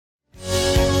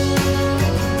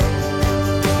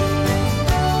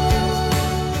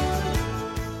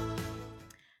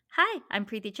I'm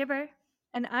Preeti Chibber.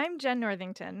 And I'm Jen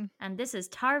Northington. And this is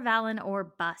Tar Valon or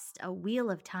Bust, a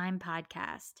Wheel of Time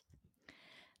podcast.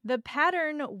 The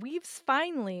pattern weaves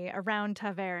finely around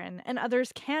Ta'Veren, and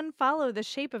others can follow the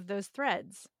shape of those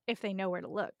threads if they know where to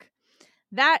look.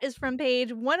 That is from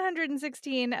page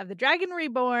 116 of The Dragon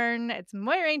Reborn. It's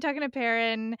Moiraine talking to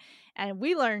Perrin, and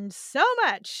we learned so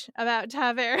much about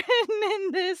Ta'Veren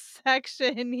in this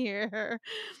section here.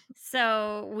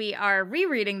 So we are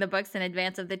rereading the books in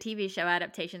advance of the TV show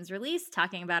adaptation's release,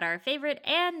 talking about our favorite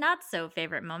and not so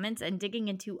favorite moments, and digging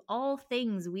into all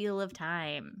things Wheel of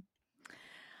Time.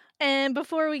 And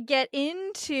before we get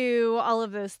into all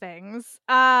of those things,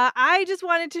 I just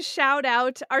wanted to shout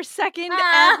out our second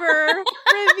ever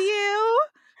review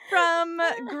from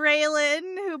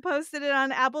Graylin, who posted it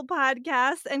on Apple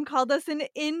Podcasts and called us an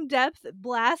in-depth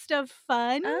blast of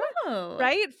fun. Oh.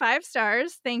 Right? 5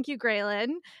 stars. Thank you,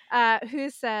 Graylin,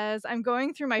 who says, I'm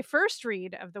going through my first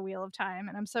read of The Wheel of Time,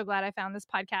 and I'm so glad I found this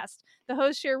podcast. The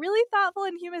hosts share really thoughtful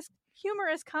and humorous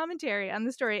commentary on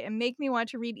the story and make me want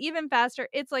to read even faster.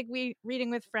 It's like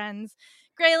reading with friends.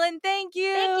 Graylin, thank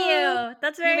you. Thank you.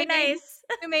 That's very nice.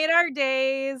 You made our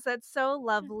days. That's so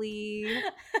lovely.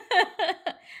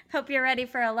 Hope you're ready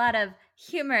for a lot of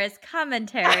humorous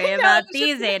commentary about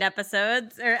these 8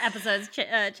 episodes or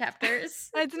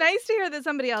chapters. It's nice to hear that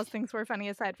somebody else thinks we're funny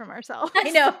aside from ourselves. I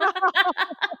know.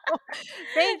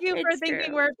 Thank you for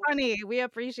thinking we're funny. We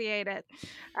appreciate it.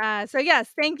 So yes,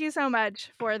 thank you so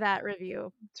much for that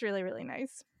review. It's really, really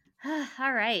nice.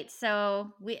 All right.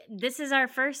 So this is our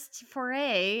first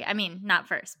foray. I mean, not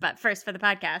first, but first for the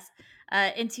podcast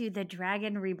into The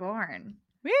Dragon Reborn.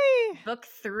 Whee! Book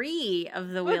 3 of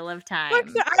The Wheel of Time.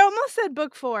 I almost said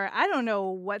book 4. I don't know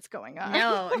what's going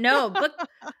on. No, book.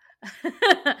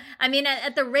 I mean,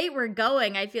 at the rate we're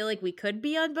going, I feel like we could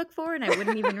be on book 4 and I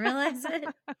wouldn't even realize it.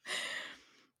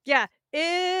 Yeah,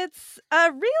 it's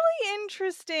a really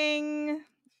interesting,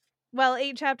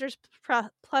 8 chapters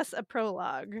plus a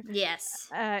prologue. Yes.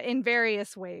 In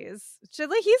various ways. So,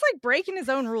 he's like breaking his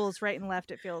own rules right and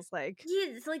left, it feels like.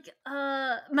 It's like,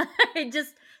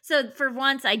 so for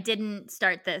once, I didn't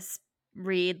start this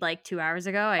read like 2 hours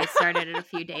ago. I started it a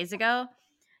few days ago.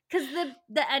 Because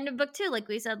the end of book 2, like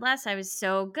we said last time, was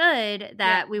so good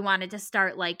that we wanted to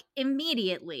start like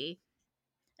immediately.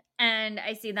 And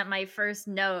I see that my first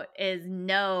note is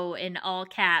no in all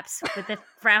caps with a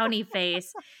frowny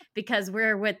face because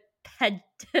we're with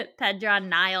Pedron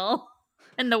Niall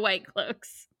and the White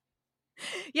Cloaks.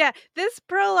 Yeah, this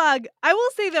prologue, I will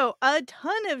say though, a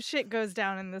ton of shit goes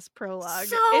down in this prologue.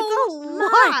 So it's a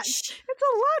lot. It's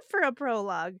a lot for a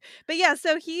prologue. But yeah,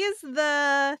 so he is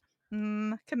the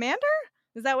commander?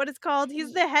 Is that what it's called?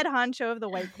 He's the head honcho of the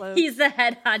White Cloaks. He's the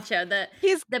head honcho,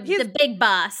 he's the big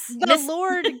boss. The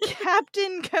Lord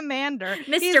Captain Commander.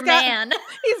 Mr. Man.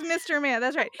 He's Mr. Man,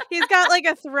 that's right. He's got like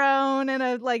a throne and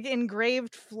a like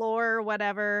engraved floor or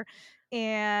whatever.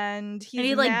 And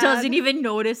he like doesn't even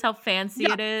notice how fancy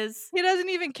it is. He doesn't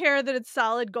even care that it's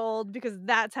solid gold because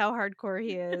that's how hardcore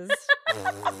he is.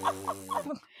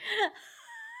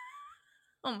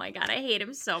 Oh my god, I hate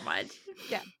him so much.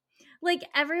 Yeah. Like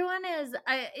everyone is,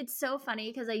 it's so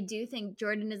funny because I do think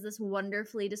Jordan is this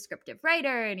wonderfully descriptive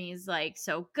writer and he's like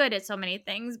so good at so many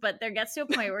things, but there gets to a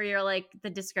point where you're like, the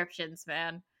descriptions,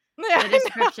 man. The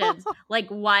descriptions. Like,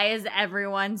 why is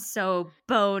everyone so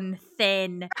bone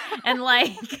thin? And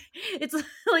like, it's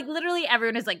like literally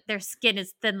everyone is like, their skin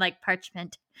is thin like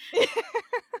parchment.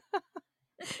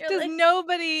 Does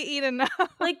nobody eat enough?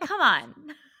 Like, come on.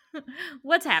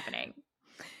 What's happening?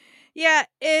 Yeah,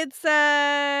 it's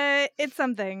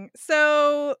something.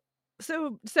 So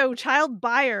Child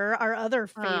Buyer, our other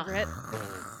favorite,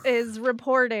 is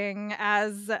reporting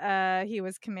as he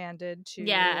was commanded to.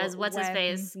 Yeah, as what's his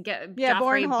face?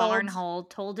 Joffrey Barnhold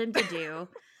told him to do.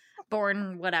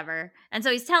 Born whatever. And so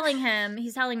he's telling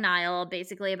Niall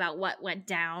basically about what went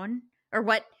down or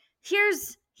what.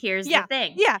 Here's the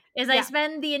thing. Yeah, I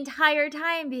spend the entire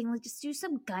time being like, just do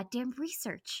some goddamn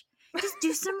research. Just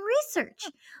do some research.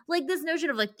 Like this notion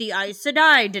of like the Aes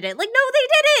Sedai did it. Like, no,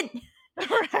 they didn't.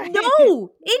 Right.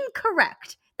 No,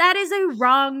 incorrect. That is a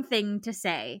wrong thing to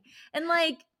say. And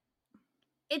like,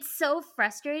 it's so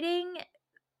frustrating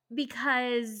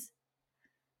because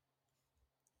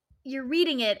you're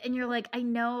reading it and you're like, I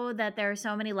know that there are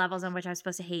so many levels on which I'm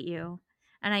supposed to hate you.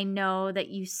 And I know that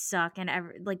you suck and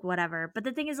like whatever. But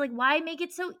the thing is like, why make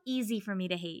it so easy for me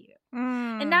to hate you?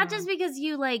 And not just because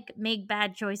you like make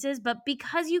bad choices, but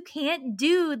because you can't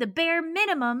do the bare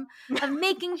minimum of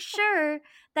making sure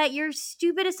that your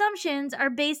stupid assumptions are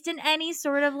based in any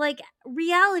sort of like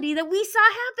reality that we saw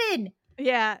happen.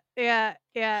 Yeah.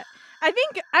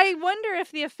 I wonder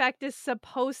if the effect is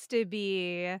supposed to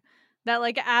be that,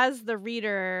 like, as the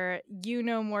reader, you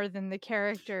know more than the For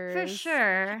characters,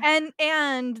 sure.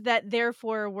 and that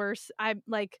therefore I'm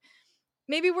like,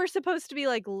 maybe we're supposed to be,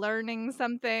 like, learning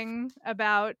something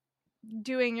about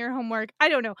doing your homework. I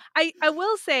don't know. I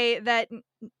will say that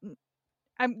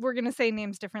we're gonna say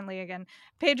names differently again.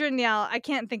 Pedro Niel, I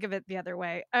can't think of it the other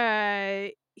way.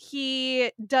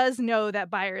 He does know that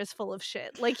Bayer is full of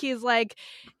shit. Like, he's like,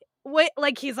 wait,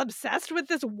 like, he's obsessed with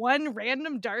this one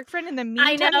random dark friend. In the I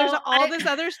meantime, there's know. all this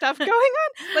other stuff going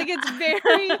on. Like, it's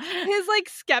very his, like,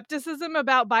 skepticism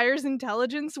about Bayer's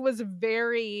intelligence was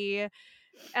very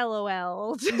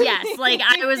LOL. Yes, like,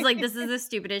 I was like, "This is the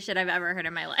stupidest shit I've ever heard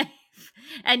in my life."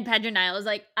 And Pedro Nile was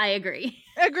like, "I agree."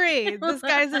 Agreed. This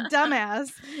guy's a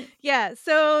dumbass. Yeah,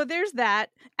 so there's that.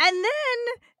 And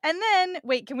then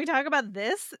wait, can we talk about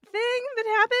this thing that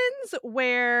happens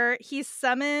where he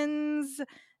summons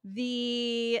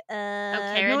the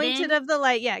Anointed Carradine? of the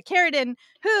Light, yeah, Carradine,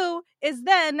 who is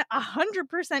then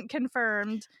 100%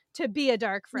 confirmed to be a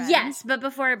dark friend. Yes, but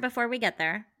before we get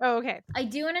there, Oh, okay. I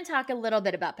do want to talk a little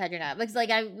bit about Pedro Nile because, like,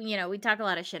 we talk a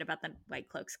lot of shit about the White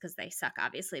Cloaks because they suck,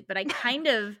 obviously. But I kind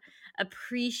of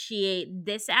appreciate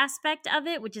this aspect of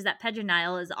it, which is that Pedro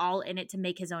Nile is all in it to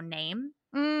make his own name,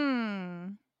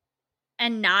 Mm.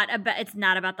 and it's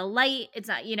not about the light. It's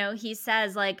not, he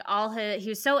says, like, he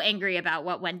was so angry about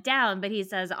what went down, but he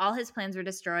says all his plans were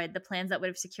destroyed, the plans that would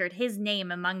have secured his name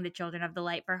among the children of the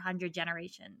light for 100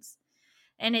 generations.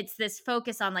 And it's this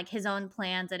focus on, like, his own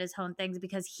plans and his own things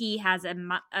because he has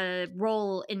a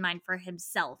role in mind for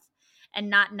himself and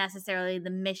not necessarily the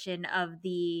mission of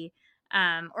the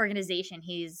organization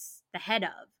he's the head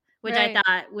of, which Right. I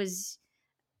thought was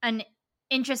an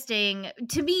interesting,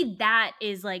 to me, that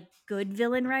is, like, good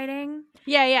villain writing.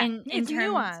 Yeah. In It's terms,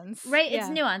 nuance. right? Yeah. It's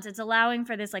nuance. It's allowing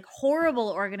for this, like, horrible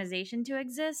organization to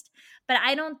exist, but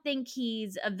I don't think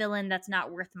he's a villain that's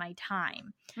not worth my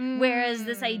time. Whereas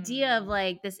this idea of,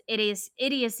 like, this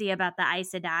idiocy about the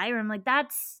Aes Sedai, where I'm like,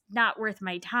 that's not worth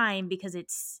my time because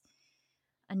it's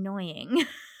annoying.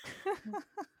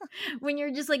 When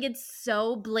you're just like, it's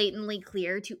so blatantly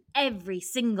clear to every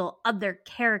single other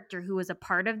character who was a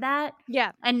part of that.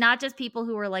 Yeah. And not just people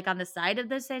who were, like, on the side of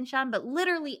the Sanshan, but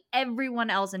literally everyone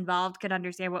else involved could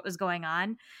understand what was going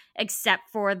on except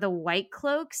for the White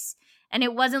Cloaks. And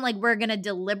it wasn't like we're going to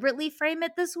deliberately frame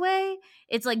it this way.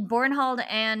 It's like Bornhald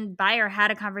and Bayer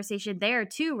had a conversation there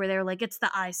too, where they were like, it's the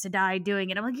Aes Sedai doing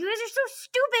it. I'm like, you guys are so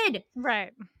stupid.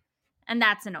 Right. And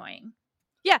that's annoying.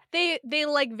 Yeah, they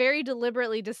like very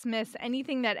deliberately dismiss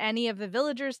anything that any of the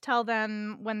villagers tell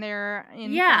them when they're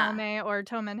in Falme or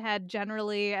Toman Head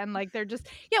generally, and like they're just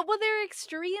they're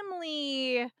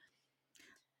extremely,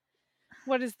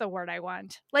 what is the word I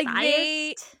want? Like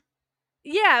Biased?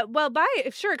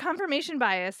 confirmation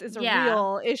bias is a Yeah.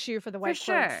 real issue for the White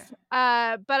Cloaks. sure.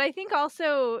 But I think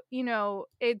also,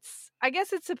 I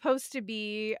guess it's supposed to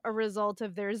be a result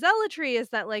of their zealotry, is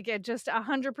that, like, it just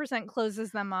 100%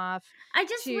 closes them off I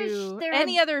just wish to there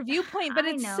any had- other viewpoint, but I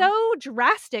it's know. so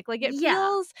drastic. Like, it Yeah.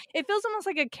 feels almost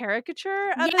like a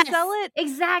caricature of a Yes, zealot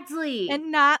exactly.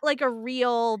 and not like a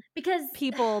real because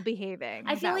people behaving.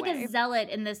 I feel that like way. a zealot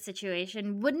in this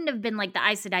situation wouldn't have been like the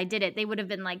Aes Sedai did it. They would have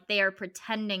been like, they are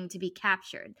pretending to be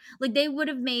captured. Like, they would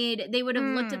have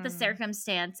looked at the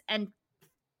circumstance and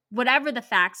whatever the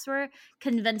facts were,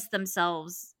 convinced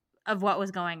themselves of what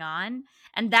was going on.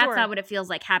 And that's Sure. not what it feels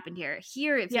like happened here.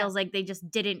 Here, it feels like they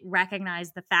just didn't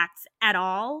recognize the facts at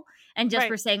all and just Right.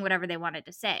 were saying whatever they wanted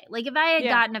to say. Like, if I had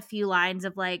Yeah. gotten a few lines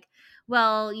of, like,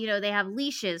 well, they have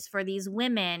leashes for these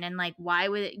women, and, like, why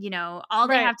would, all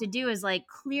they Right. have to do is, like,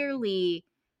 clearly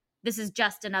this is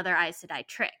just another Aes Sedai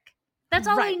trick. That's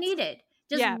all I Right. needed.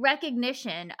 Just Yeah.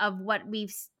 recognition of what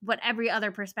every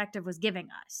other perspective was giving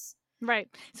us. Right.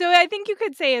 So I think you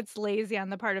could say it's lazy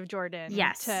on the part of Jordan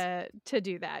Yes. to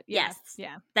do that. Yeah. Yes.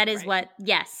 Yeah. That is Right.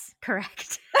 yes,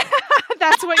 correct.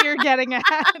 That's what you're getting at.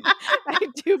 I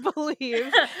do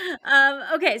believe.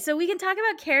 Okay, so we can talk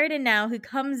about Carradine now, who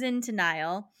comes into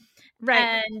Nile.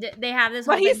 Right. And they have this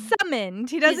Well, whole he's big-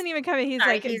 summoned. He doesn't even come in. He's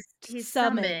sorry, like, he's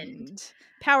summoned.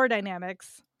 Power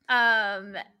dynamics.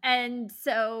 And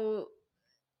so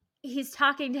he's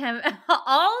talking to him.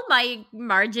 All my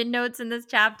margin notes in this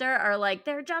chapter are like,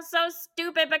 they're just so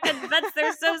stupid but convinced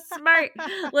they're so smart.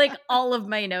 Like, all of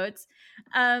my notes.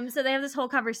 So they have this whole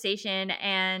conversation,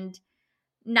 and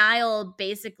Nile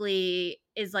basically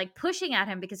is, like, pushing at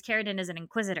him because Carradine is an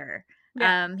inquisitor.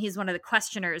 Yeah. He's one of the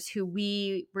questioners who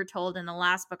we were told in the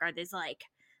last book are this, like,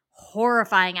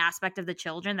 horrifying aspect of the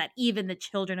children that even the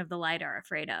children of the light are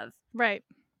afraid of. Right.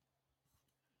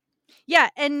 Yeah,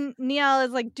 and Niall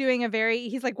is like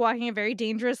he's like walking a very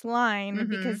dangerous line Mm-hmm.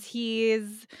 because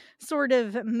he's sort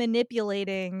of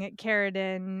manipulating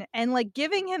Carradine and like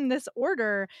giving him this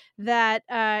order that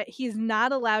he's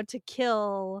not allowed to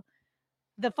kill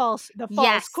the false quote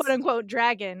Yes. unquote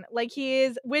dragon. Like he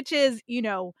is, which is,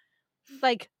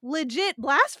 like legit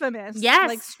blasphemous, like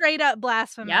Yes. straight up Yep.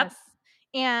 blasphemous.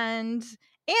 And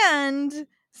and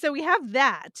so we have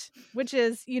that, which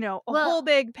is, a Well, whole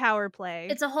big power play.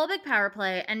 it's a whole big power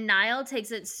play, and Niall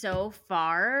takes it so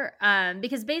far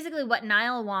because basically what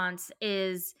Niall wants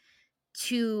is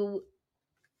to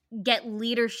get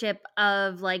leadership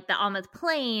of like the Almouth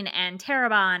Plain and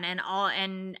Terabon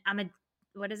and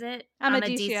what is it?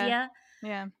 Amadisia. Amadisia.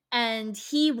 Yeah. And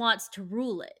he wants to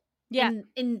rule it Yeah.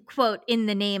 in quote in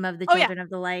the name of the Oh, yeah. Children of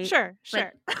the Light. Sure.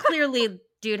 But clearly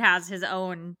dude has his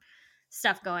own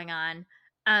stuff going on.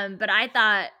 But I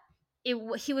thought he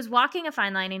was walking a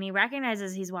fine line, and he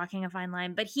recognizes he's walking a fine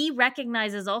line, but he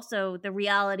recognizes also the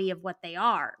reality of what they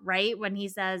are, right? When he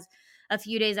says a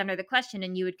few days under the question,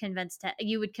 and you would confess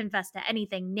to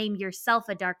anything, name yourself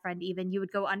a dark friend, even you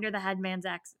would go under the headman's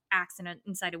axe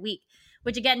inside a week,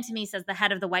 which again to me says the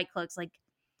head of the White Cloaks like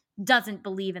doesn't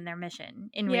believe in their mission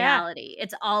in reality.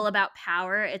 It's all about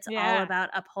power. It's all about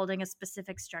upholding a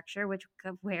specific structure, which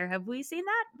where have we seen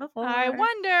that before? I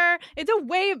wonder.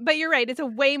 But you're right. It's a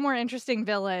way more interesting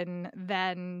villain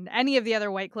than any of the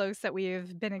other White Cloaks that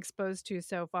we've been exposed to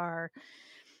so far.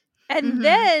 And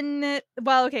then,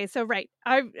 well, okay, so right,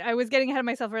 I was getting ahead of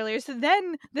myself earlier. So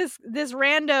then this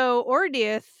rando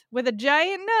Ordeath with a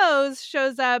giant nose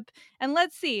shows up, and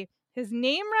let's see, his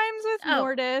name rhymes with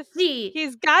Mordeth.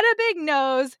 He's got a big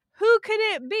nose. Who could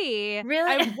it be? Really?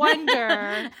 I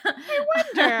wonder.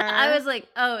 I was like,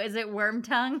 oh, is it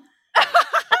Wormtongue?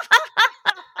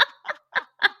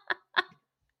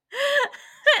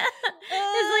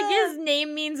 It's like his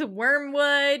name means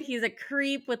wormwood. He's a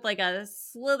creep with like a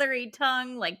slithery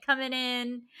tongue, like coming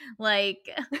in, like.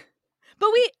 But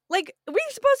we're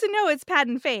supposed to know it's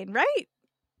Padan Fain, right?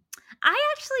 I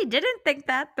actually didn't think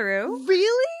that through.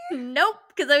 Really? Nope,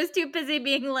 because I was too busy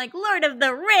being like Lord of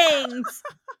the Rings.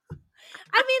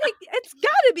 I mean, it's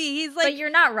gotta be. He's like, but you're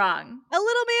not wrong. A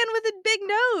little man with a big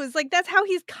nose. Like that's how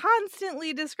he's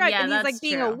constantly described. Yeah, and he's like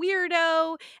being true. a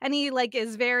weirdo, and he like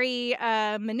is very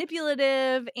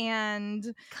manipulative and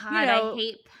God, I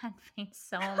hate Padan Fain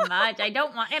so much. I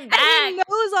don't want him back. And he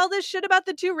knows all this shit about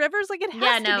the two rivers. Like it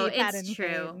has to be Padan it's true.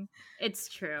 Fain. It's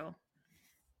true.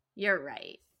 You're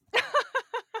right.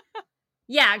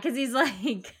 Yeah, because he's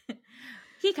like.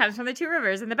 He comes from the two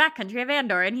rivers in the backcountry of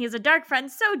Andor, and he is a dark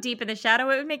friend so deep in the shadow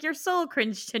it would make your soul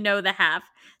cringe to know the half.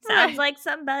 Sounds like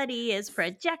somebody is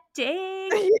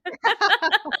projecting.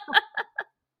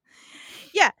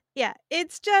 Yeah.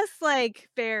 It's just like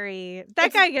that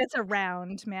guy gets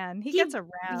around, man. He gets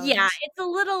around. Yeah, it's a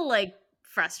little like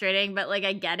frustrating, but like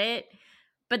I get it.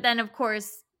 But then, of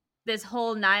course, this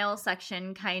whole Niall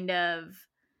section kind of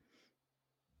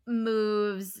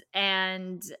moves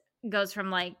and goes from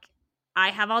like, I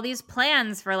have all these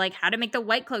plans for like how to make the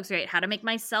White Cloaks great, how to make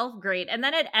myself great. And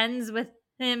then it ends with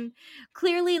him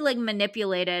clearly like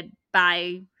manipulated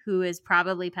by who is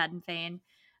probably Padan Fain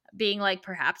being like,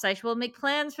 perhaps I will make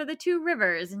plans for the two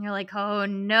rivers. And you're like, oh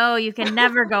no, you can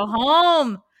never go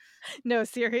home. No,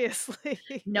 seriously.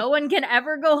 No one can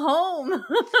ever go home.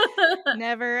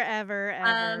 Never, ever,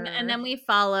 ever. And then we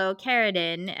follow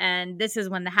Carradine, and this is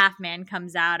when the half man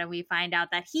comes out, and we find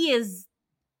out that he is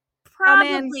probably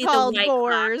a man called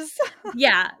Bors.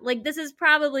 Yeah, like this is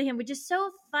probably him, which is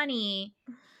so funny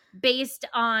based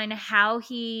on how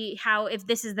if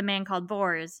this is the man called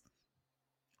Bors,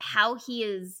 how he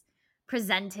is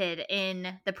presented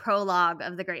in the prologue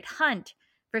of The Great Hunt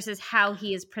versus how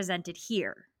he is presented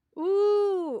here.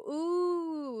 Ooh,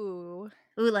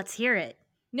 let's hear it.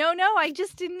 No, I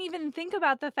just didn't even think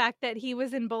about the fact that he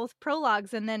was in both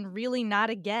prologues and then really not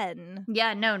again.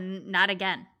 Yeah, no, not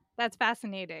again. That's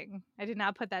fascinating. I did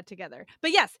not put that together.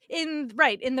 But yes, in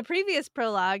the previous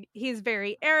prologue, he's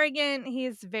very arrogant.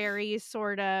 He's very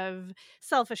sort of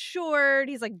self-assured.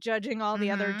 He's like judging all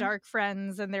the other dark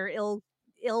friends and their ill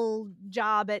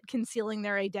job at concealing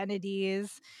their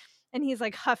identities. And he's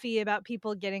like huffy about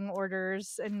people getting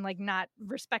orders and like not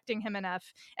respecting him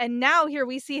enough. And now here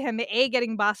we see him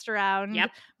getting bossed around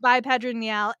by Pedron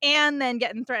Niall and then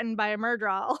getting threatened by a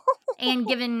Myrddraal. And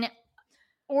given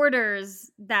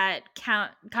orders that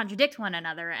contradict one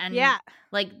another. And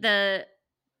like the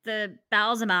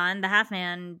Balzaman, the half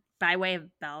man by way of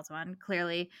Balzaman,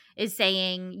 clearly is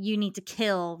saying you need to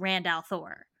kill Rand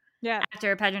al'Thor. Yeah.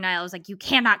 after Pedronile was like, you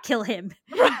cannot kill him.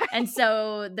 Right. And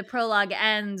so the prologue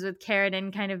ends with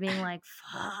Carradine kind of being like,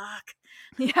 fuck.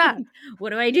 Yeah. What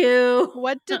do I do?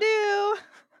 What to do?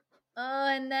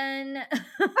 And then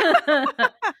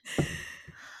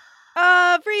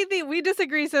Preeti, we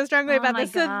disagree so strongly Oh about my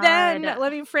this. So then, God.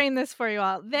 let me frame this for you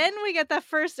all. Then we get the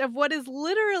first of what is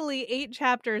literally 8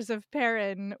 chapters of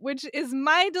Perrin, which is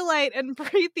my delight and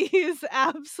Preeti's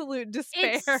absolute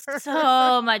despair. It's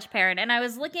so much Perrin. And I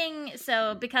was looking,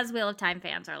 so because Wheel of Time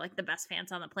fans are like the best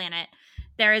fans on the planet,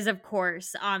 there is, of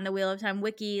course, on the Wheel of Time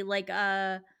wiki, like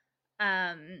a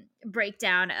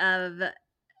breakdown of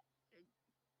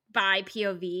by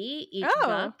POV each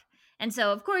book. And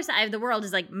so, of course, Eye of the World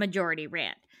is like majority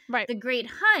Rand. Right. The Great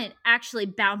Hunt actually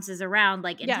bounces around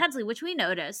like intensely, which we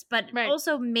noticed, but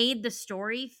also made the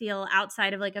story feel,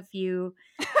 outside of like a few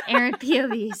errant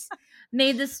POVs,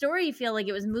 made the story feel like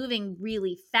it was moving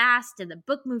really fast and the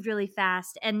book moved really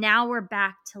fast. And now we're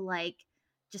back to like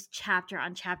just chapter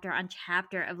on chapter on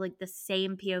chapter of like the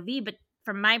same POV. But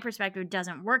from my perspective, it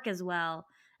doesn't work as well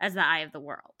as the Eye of the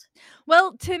World.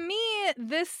 Well, to me,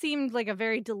 this seemed like a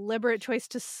very deliberate choice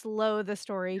to slow the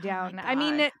story down. I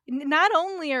mean, not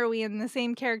only are we in the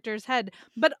same character's head,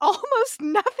 but almost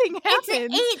nothing happens.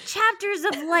 It's 8 chapters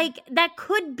of like, that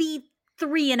could be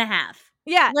 3.5.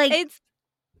 Yeah, like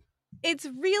it's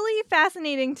really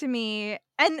fascinating to me,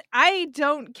 and I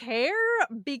don't care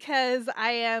because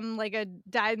I am like a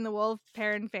dyed-in-the-wool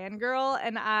Perrin fangirl,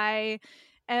 and I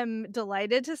am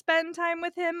delighted to spend time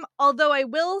with him. Although I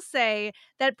will say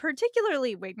that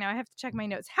particularly, wait, now I have to check my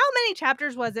notes. How many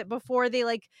chapters was it before they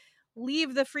like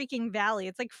leave the freaking valley?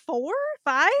 It's like 4,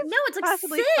 5? No, it's like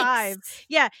possibly 6. 5.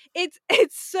 Yeah, it's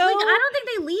so like, I don't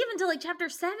think they leave until like chapter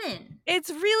 7. It's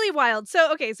really wild.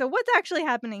 So, okay, so what's actually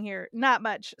happening here? Not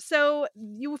much. So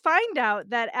you find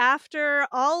out that after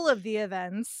all of the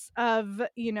events of,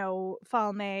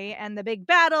 Falme and the big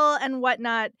battle and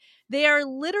whatnot, they are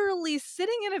literally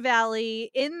sitting in a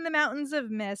valley in the Mountains of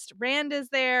Mist. Rand is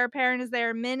there, Perrin is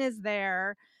there, Min is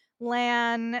there.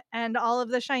 Lan and all of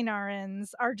the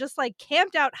Shienarans are just like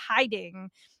camped out hiding.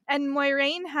 And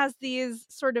Moiraine has these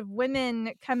sort of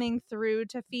women coming through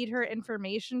to feed her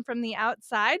information from the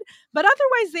outside, but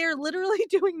otherwise they're literally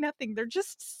doing nothing. They're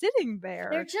just sitting there.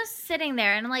 They're just sitting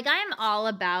there. And like, I'm all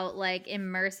about like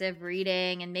immersive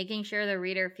reading and making sure the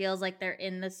reader feels like they're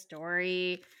in the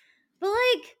story. But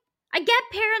like, I get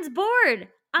Perrin's bored.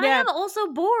 I am also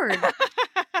bored.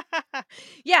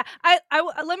 Yeah, I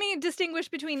let me distinguish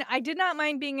between I did not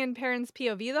mind being in Perrin's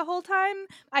POV the whole time.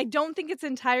 I don't think it's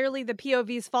entirely the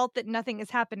POV's fault that nothing is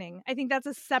happening. I think that's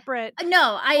a separate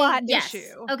plot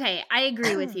issue. Okay, I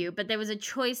agree with you, but there was a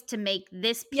choice to make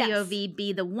this POV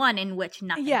be the one in which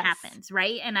nothing happens,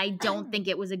 right? And I don't think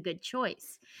it was a good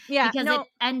choice. Yeah, because it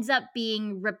ends up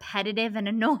being repetitive and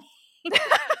annoying.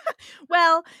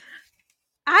 Well,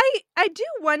 I do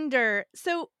wonder,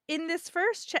 so in this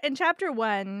in chapter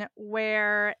 1,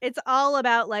 where it's all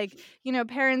about like,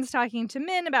 Perrin's talking to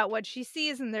Min about what she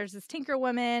sees, and there's this Tinker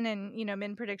Woman, and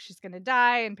Min predicts she's gonna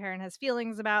die, and Perrin has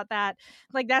feelings about that.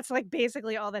 Like, that's like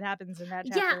basically all that happens in that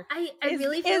chapter. Yeah, I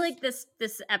really feel like this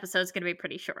episode's gonna be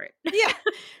pretty short. Yeah.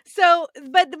 So,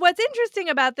 but what's interesting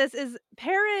about this is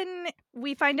Perrin,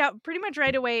 we find out pretty much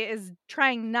right away, is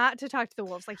trying not to talk to the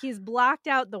wolves. Like, he's blocked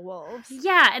out the wolves.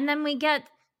 Yeah, and then we get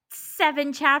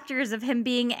 7 chapters of him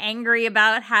being angry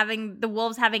about having the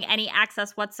wolves having any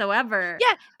access whatsoever.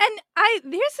 Yeah, and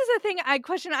this is a thing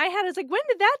question I had is like, when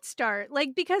did that start? Like,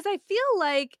 because I feel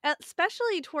like,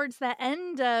 especially towards the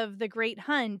end of the Great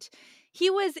Hunt, he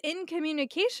was in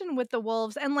communication with the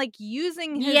wolves and like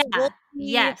using his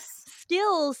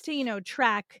skills to,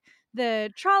 track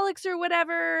the Trollocs or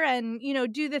whatever and,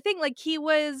 do the thing. Like, he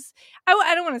was,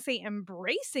 I don't want to say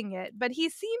embracing it, but he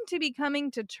seemed to be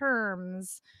coming to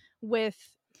terms with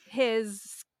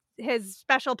his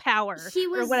special power,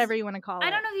 or whatever you want to call it. I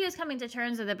don't know if he was coming to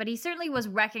terms with it, but he certainly was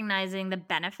recognizing the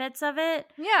benefits of it.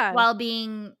 Yeah. While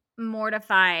being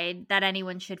mortified that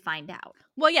anyone should find out.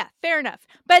 Well, yeah, fair enough.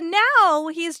 But now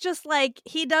he's just like,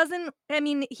 he doesn't, I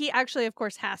mean, he actually, of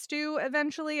course, has to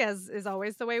eventually, as is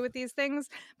always the way with these things,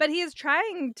 but he is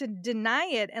trying to deny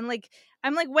it. And like,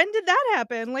 I'm like, when did that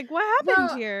happen? Like, what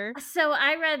happened here? So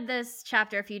I read this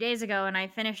chapter a few days ago and I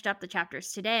finished up the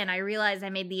chapters today and I realized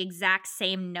I made the exact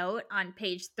same note on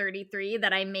page 33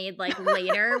 that I made like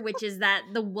later, which is that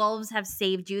the wolves have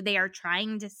saved you. They are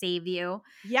trying to save you.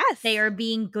 Yes. They are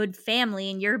being good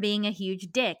family and you're being a huge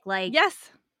dick. Like, yes.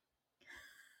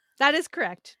 That is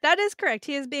correct. That is correct.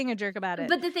 He is being a jerk about it.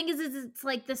 But the thing is it's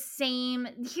like the same.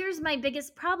 Here's my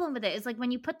biggest problem with it is like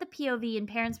when you put the POV in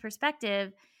Perrin's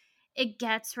perspective, it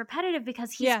gets repetitive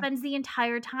because he Yeah. spends the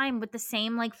entire time with the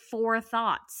same like 4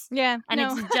 thoughts. Yeah. And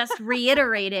No. it's just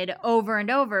reiterated over and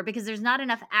over because there's not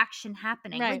enough action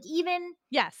happening. Right. Like even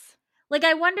Yes. like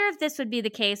I wonder if this would be the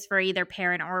case for either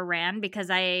Perrin or Rand, because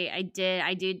I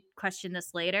did question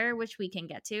this later, which we can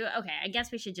get to. Okay, I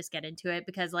guess we should just get into it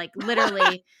because like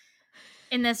literally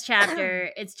in this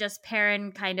chapter, it's just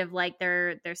Perrin kind of like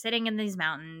they're sitting in these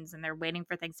mountains and they're waiting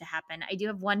for things to happen. I do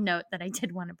have one note that I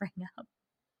did want to bring up,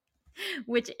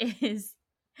 which is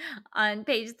on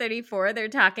page 34. They're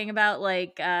talking about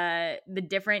like the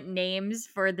different names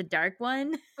for the Dark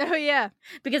One. Oh yeah.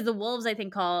 Because the wolves, I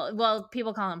think,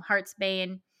 people call him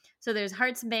Heartsbane. So there's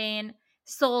Heartsbane,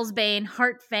 Soulsbane,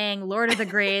 Heartfang, Lord of the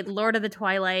Great, Lord of the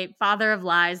Twilight, Father of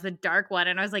Lies, the Dark One.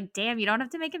 And I was like, damn, you don't have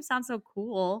to make him sound so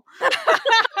cool.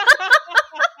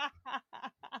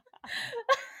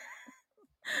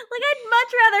 Like, I'd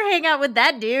much rather hang out with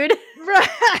that dude. Right.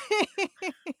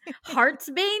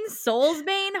 Heartsbane,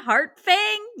 Soulsbane,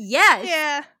 Heartfang? Yes.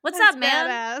 Yeah. What's that's up,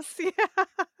 man? Badass. Yeah.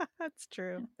 That's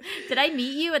true. Did I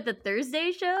meet you at the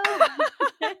Thursday show?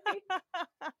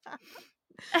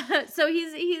 So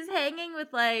he's hanging with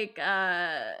like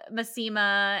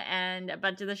Massima and a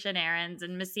bunch of the Shannarans,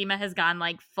 and Massima has gone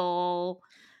like full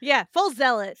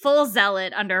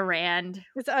zealot under Rand.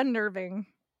 It's unnerving.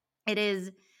 It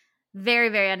is very,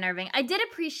 very unnerving. I did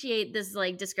appreciate this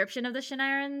like description of the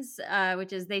Shannarans,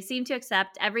 which is they seem to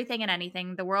accept everything and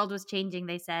anything. The world was changing,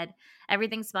 they said.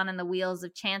 Everything spun on the wheels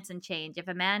of chance and change. If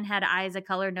a man had eyes a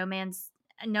color no man's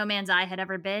eye had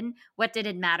ever been, what did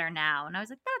it matter now? And I was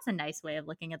like, that's a nice way of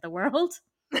looking at the world.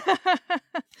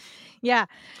 Yeah.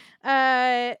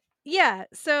 Yeah.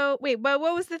 So wait, what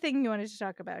was the thing you wanted to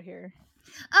talk about here?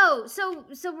 Oh, so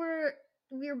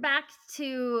we're back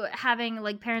to having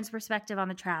like Perrin's perspective on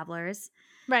the travelers.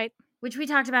 Right. Which we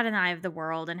talked about in Eye of the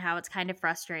World, and how it's kind of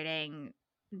frustrating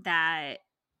that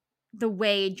the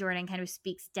way Jordan kind of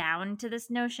speaks down to this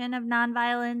notion of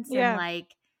nonviolence. Yeah. And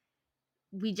like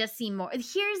we just see more.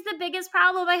 Here's the biggest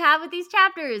problem I have with these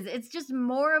chapters. It's just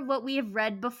more of what we have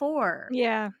read before.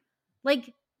 Yeah.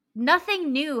 Like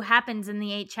nothing new happens in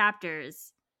the 8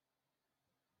 chapters.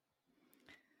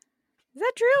 Is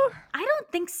that true? I don't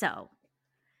think so.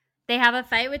 They have a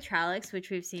fight with Trollocs, which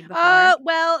we've seen before.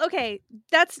 Well, okay.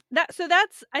 So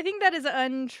I think that is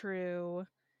untrue.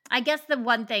 I guess the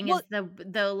one thing is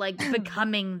the like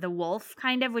becoming the wolf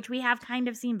kind of, which we have kind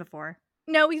of seen before.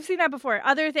 No, we've seen that before.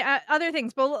 Other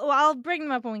things, but I'll bring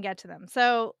them up when we get to them.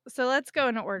 So let's go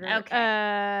in order.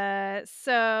 Okay.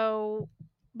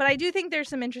 But I do think there's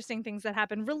some interesting things that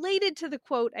happen related to the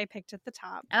quote I picked at the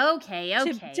top. Okay.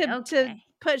 To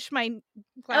push my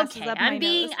glasses up my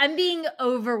nose. I'm being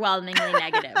overwhelmingly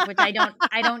negative, which I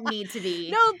don't need to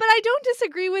be. No, but I don't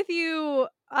disagree with you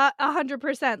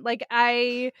 100%. Like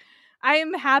I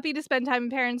am happy to spend time in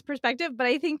Perrin's perspective, but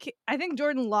I think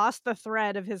Jordan lost the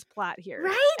thread of his plot here.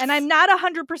 Right? And I'm not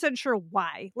 100% sure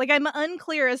why. Like I'm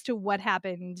unclear as to what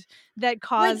happened that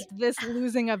caused this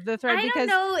losing of the thread. I don't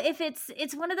know if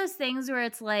it's one of those things where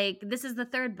it's like, this is the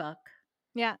 3rd book.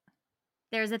 Yeah.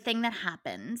 There's a thing that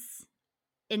happens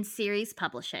in series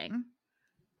publishing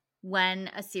when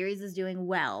a series is doing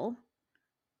well,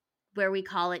 where we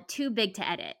call it too big to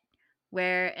edit.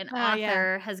 Where an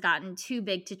author has gotten too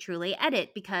big to truly edit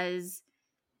because,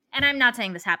 and I'm not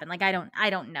saying this happened, like I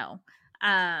don't know.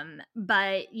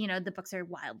 But you know, the books are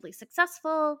wildly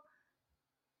successful.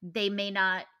 They may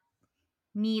not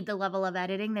need the level of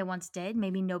editing they once did.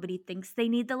 Maybe nobody thinks they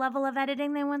need the level of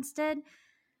editing they once did.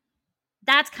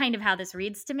 That's kind of how this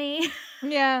reads to me.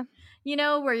 Yeah. You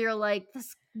know, where you're like,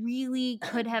 this really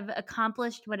could have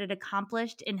accomplished what it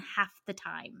accomplished in half the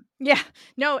time. Yeah.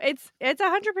 No, it's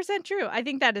 100% true. I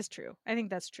think that is true. I think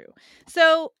that's true.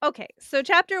 So, okay. So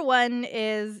chapter 1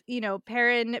 is, you know,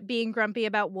 Perrin being grumpy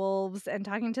about wolves and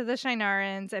talking to the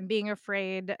Shannarans and being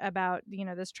afraid about, you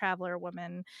know, this traveler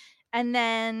woman. And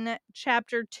then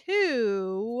chapter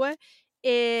 2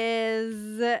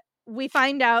 is we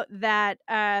find out that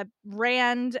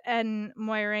Rand and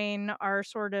Moiraine are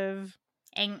sort of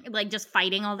like just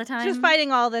fighting all the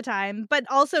time. But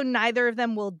also neither of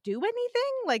them will do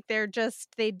anything. Like they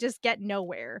just get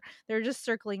nowhere. They're just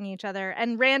circling each other.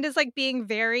 And Rand is like being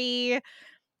very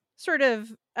sort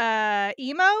of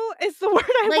emo is the word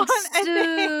I like want.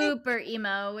 Super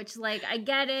emo, which like I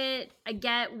get it. I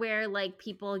get where like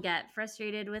people get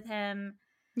frustrated with him.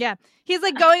 Yeah. He's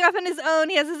like going off on his own.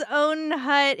 He has his own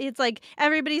hut. It's like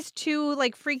everybody's too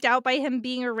like freaked out by him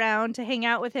being around to hang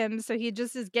out with him. So he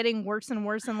just is getting worse and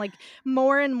worse and like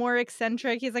more and more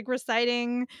eccentric. He's like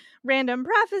reciting random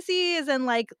prophecies and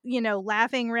like, you know,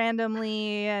 laughing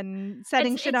randomly and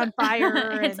setting shit on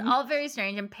fire. It's all very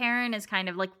strange. And Perrin is kind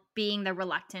of like being the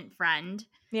reluctant friend.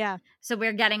 Yeah. So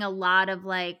we're getting a lot of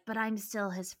like, but I'm still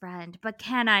his friend. But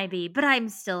can I be? But I'm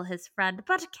still his friend.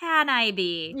 But can I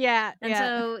be? Yeah. And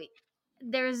so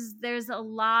there's a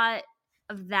lot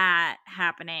of that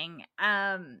happening.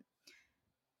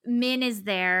 Min is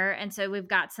there, and so we've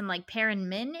got some like pair and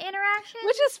Min interaction,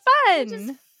 Which is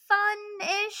fun.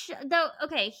 Fun-ish. Though,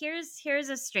 okay, here's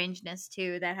a strangeness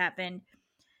too that happened.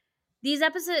 These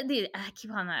episodes, I keep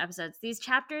calling them episodes. These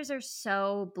chapters are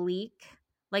so bleak.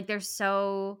 Like they're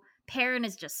so Perrin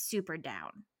is just super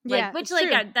down. Like, Yeah, which it's like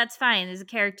true. that's fine as a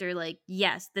character. Like,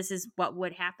 yes, this is what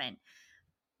would happen.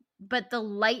 But the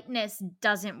lightness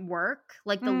doesn't work.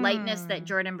 Like the lightness that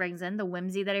Jordan brings in, the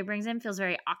whimsy that he brings in feels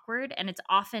very awkward. And it's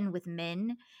often with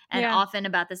Min and often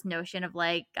about this notion of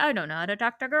like, I don't know how to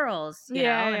talk to girls, you know,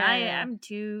 and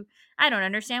I don't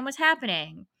understand what's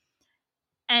happening.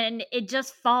 And it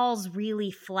just falls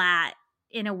really flat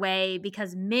in a way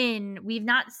because we've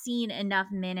not seen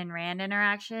enough Min and Rand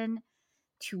interaction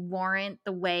to warrant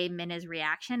the way Min is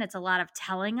reaction. It's a lot of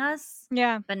telling us,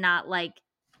 but not like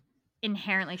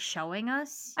inherently showing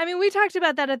us. I mean, we talked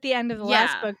about that at the end of the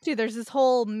last book too. There's this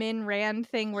whole Min Rand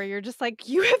thing where you're just like,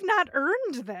 you have not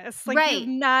earned this. Like, you've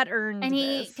not earned and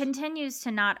this. He continues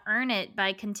to not earn it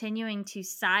by continuing to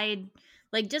side,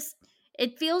 like, just,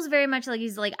 it feels very much like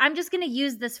he's like, I'm just going to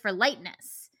use this for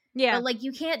lightness. Yeah. But, like,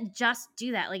 you can't just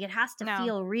do that. Like, it has to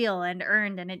feel real and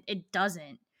earned, and it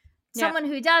doesn't. Someone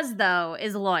who does, though,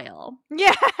 is Loial.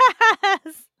 Yes!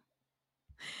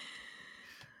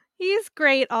 He's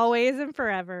great always and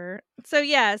forever. So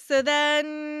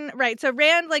then so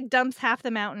Rand like dumps half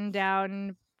the mountain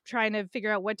down trying to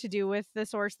figure out what to do with the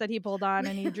source that he pulled on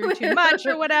and he drew too much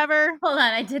or whatever. Hold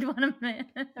on, I did want to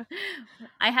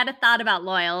I had a thought about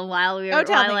Loial while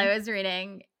I was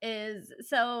reading.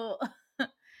 So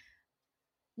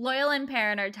Loial and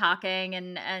Perrin are talking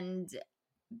and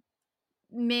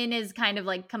Min is kind of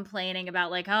like complaining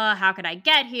about like, oh, how could I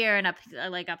get here and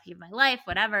upheave my life,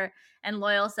 whatever. And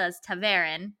Loial says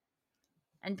Ta'Veren.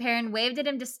 And Perrin waved at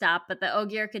him to stop, but the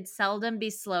Ogier could seldom be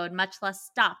slowed, much less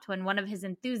stopped when one of his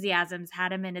enthusiasms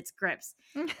had him in its grips.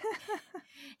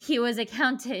 He was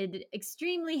accounted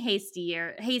extremely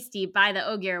hasty by the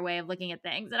Ogier way of looking at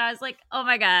things. And I was like, oh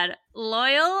my God,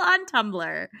 Loial on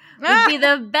Tumblr would be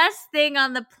the best thing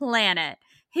on the planet.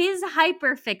 His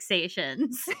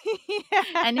hyperfixations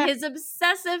and his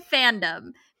obsessive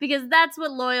fandom, because that's what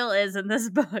Loial is in this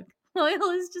book.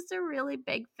 Loial is just a really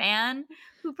big fan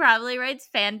who probably writes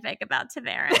fanfic about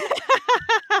Ta'Veren.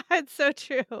 It's so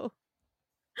true.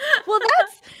 Well,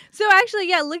 that's so actually,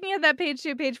 looking at that page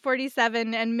too, page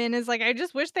 47, and Min is like, I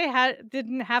just wish they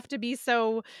didn't have to be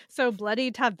so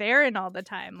bloody Ta'Veren all the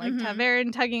time. Like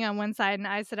Ta'Veren tugging on one side and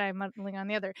Aes Sedai muddling on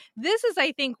the other. This is,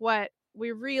 I think, what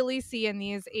we really see in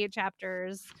these 8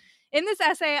 chapters. In this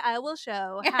essay, I will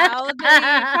show how the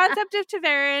concept of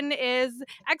Ta'Veren is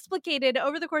explicated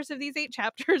over the course of these 8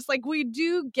 chapters. Like, we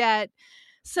do get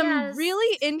some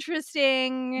really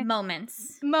interesting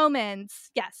moments.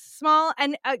 Yes, small,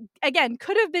 and again,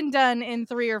 could have been done in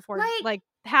 3 or 4, like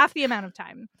half the amount of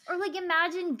time. Or like,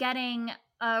 imagine getting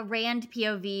a Rand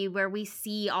POV where we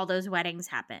see all those weddings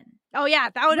happen. Oh yeah,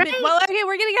 that would have been, well, okay,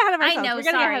 we're getting ahead of ourselves.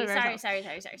 I know,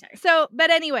 sorry. So, but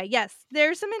anyway, yes,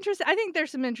 there's some interesting, I think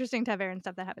there's some interesting Ta'Veren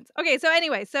stuff that happens. Okay, so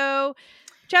anyway,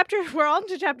 we're on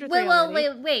to chapter 3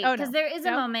 wait, because there is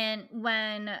a moment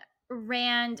when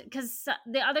Rand, because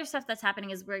the other stuff that's happening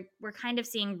is we're kind of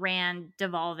seeing Rand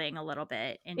devolving a little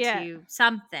bit into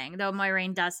something, though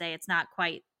Moiraine does say it's not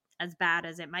quite as bad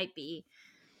as it might be.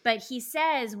 But he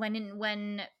says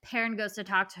when Perrin goes to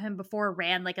talk to him before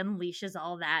Rand like unleashes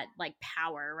all that like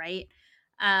power, right?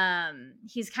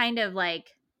 He's kind of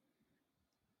like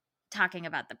talking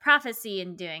about the prophecy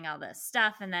and doing all this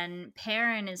stuff, and then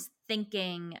Perrin is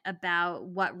thinking about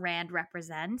what Rand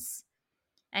represents,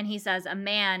 and he says a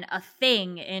man, a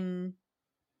thing in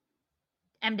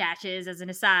M-dashes as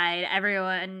an aside.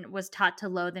 Everyone was taught to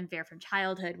loathe and fear from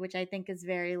childhood, which I think is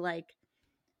very like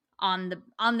on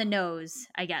the nose,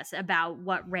 I guess, about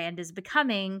what Rand is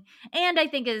becoming, and I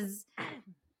think is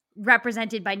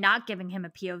represented by not giving him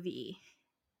a POV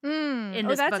in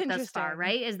this book thus far,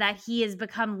 right? Is that he has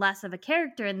become less of a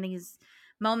character in these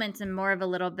moments and more of a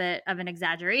little bit of an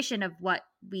exaggeration of what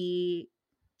we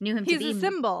knew him to be. He's a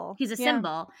symbol. He's a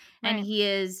symbol, and he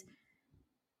is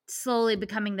slowly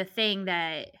becoming the thing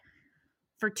that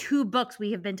for 2 books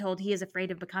we have been told he is afraid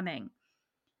of becoming.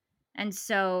 And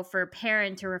so for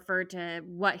Perrin to refer to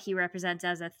what he represents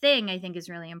as a thing, I think is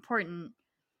really important.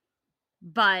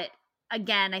 But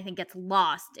again, I think gets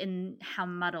lost in how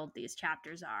muddled these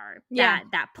chapters are.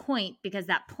 That point, because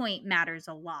that point matters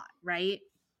a lot, right?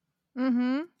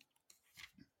 Mm-hmm.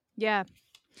 Yeah.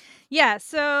 Yeah,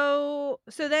 so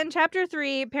then chapter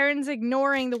 3, Perrin's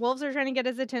ignoring the wolves are trying to get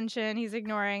his attention. He's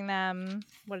ignoring them.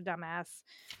 What a dumbass.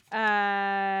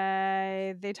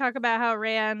 They talk about how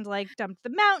Rand like dumped the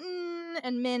mountain,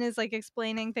 and Min is like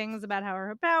explaining things about how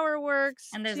her power works.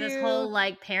 And there's this too. whole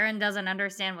like Perrin doesn't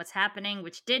understand what's happening,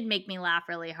 which did make me laugh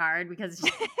really hard because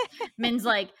Min's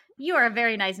like, "You are a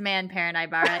very nice man, Perrin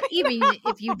Ibarra, even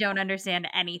if you don't understand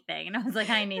anything." And I was like,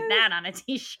 I need that on a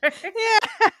t-shirt.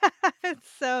 Yeah, it's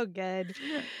so good.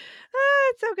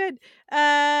 It's so good.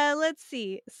 Let's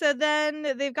see. So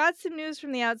then they've got some news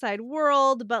from the outside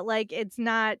world, but like it's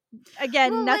not.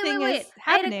 Again, Well, nothing wait. is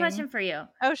I had a happening. question for you.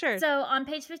 Oh, sure. So on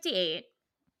page 58,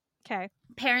 Okay.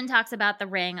 Perrin talks about the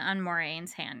ring on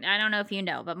Moiraine's hand. I don't know if you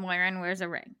know, but Moiraine wears a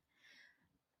ring.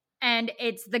 And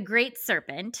it's the Great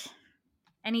Serpent.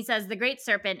 And he says the Great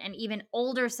Serpent, an even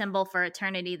older symbol for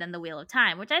eternity than the Wheel of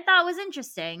Time, which I thought was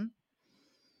interesting.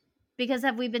 Because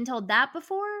have we been told that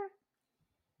before?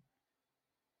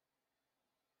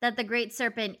 That the Great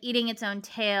Serpent eating its own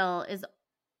tail is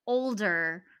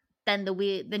older than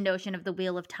the notion of the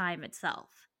Wheel of Time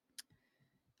itself.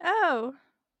 Oh.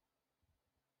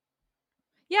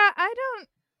 Yeah, I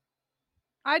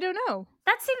don't know.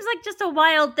 That seems like just a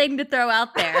wild thing to throw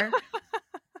out there.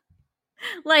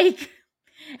 Like,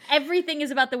 everything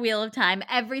is about the Wheel of Time,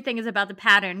 everything is about the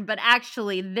pattern, but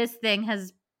actually this thing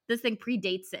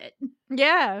predates it.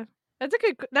 Yeah. That's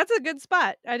a good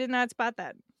spot. I did not spot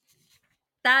that.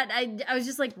 That I was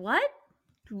just like, what?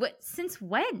 Since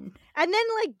when? And then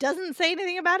like doesn't say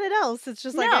anything about it else. It's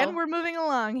just like, No. and we're moving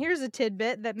along. Here's a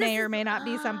tidbit that may or may not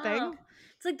be something.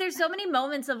 It's like there's so many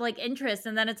moments of like interest,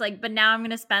 and then it's like, but now I'm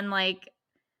gonna spend like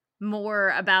more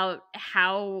about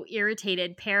how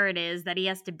irritated Perrin is that he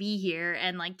has to be here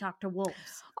and like talk to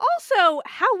wolves. Also,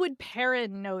 how would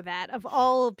Perrin know that of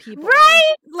all people?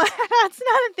 Right? That's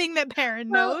not a thing that Perrin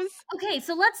knows. Okay,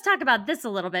 so let's talk about this a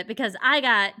little bit because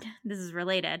this is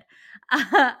related.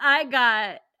 I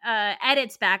got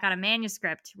edits back on a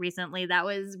manuscript recently that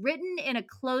was written in a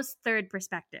close third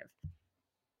perspective.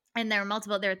 And there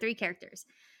are 3 characters.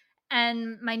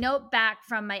 And my note back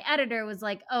from my editor was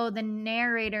like, oh, the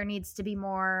narrator needs to be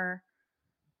more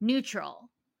neutral.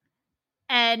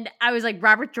 And I was like,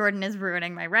 Robert Jordan is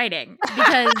ruining my writing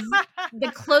because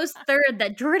the close third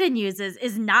that Jordan uses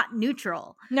is not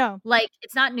neutral. No. Like,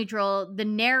 it's not neutral. The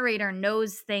narrator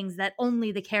knows things that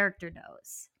only the character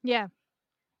knows. Yeah.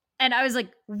 And I was like,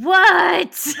 what?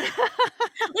 Like,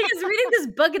 I was reading this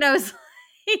book and I was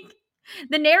like,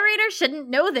 the narrator shouldn't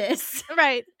know this.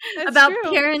 Right. That's about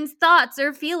true. Perrin's thoughts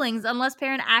or feelings unless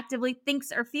Perrin actively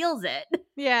thinks or feels it.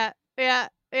 Yeah. Yeah.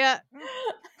 Yeah.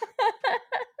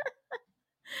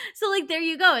 So like there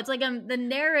you go. It's like the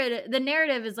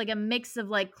narrative is like a mix of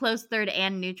like close third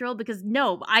and neutral because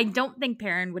no, I don't think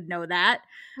Perrin would know that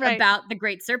about the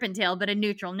Great Serpent Tail, but a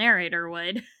neutral narrator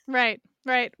would. Right.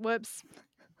 Whoops.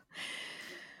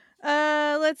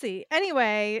 Let's see.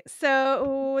 Anyway,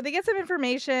 so they get some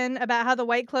information about how the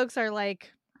White Cloaks are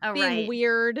like being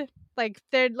weird. Like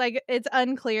they're like it's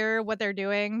unclear what they're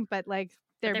doing, but like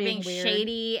they're being weird.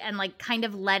 Shady and like kind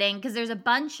of letting because there's a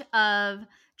bunch of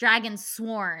dragons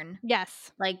sworn.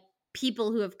 Yes. Like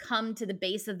people who have come to the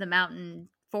base of the mountain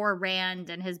for Rand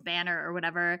and his banner or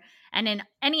whatever. And in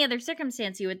any other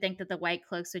circumstance, you would think that the White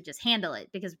Cloaks would just handle it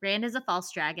because Rand is a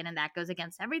false dragon and that goes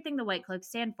against everything the White Cloaks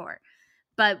stand for.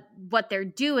 But what they're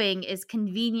doing is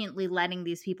conveniently letting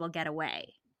these people get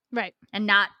away. Right. And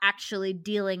not actually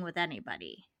dealing with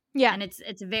anybody. Yeah. And it's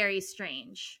very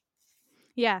strange.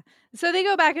 Yeah. So they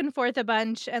go back and forth a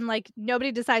bunch and like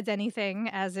nobody decides anything,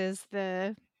 as is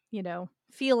the,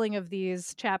 feeling of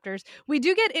these chapters. We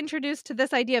do get introduced to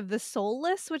this idea of the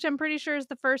soulless, which I'm pretty sure is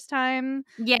the first time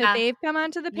that they've come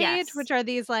onto the page, which are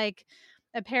these like,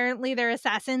 apparently they're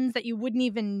assassins that you wouldn't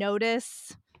even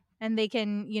notice and they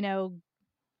can,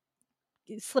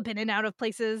 slip in and out of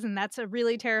places. And that's a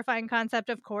really terrifying concept,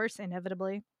 of course,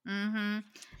 inevitably. Mm-hmm.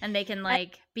 And they can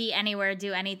like be anywhere,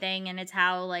 do anything. And it's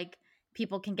how like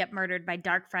people can get murdered by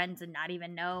dark friends and not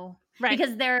even know. Right.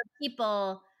 Because there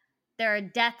are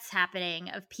deaths happening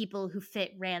of people who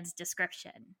fit Rand's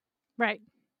description. Right.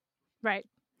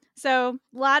 So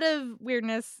a lot of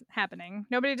weirdness happening.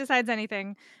 Nobody decides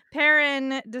anything.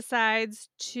 Perrin decides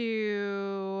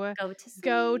to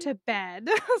go to bed.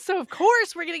 So of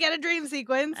course we're going to get a dream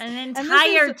sequence. An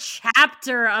entire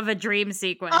chapter of a dream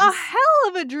sequence. A hell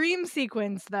of a dream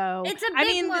sequence, though. It's a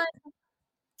big one.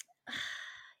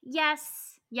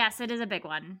 Yes, it is a big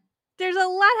one. there's a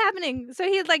lot happening. So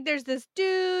he's like, there's this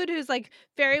dude who's like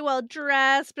very well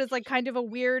dressed, but is like kind of a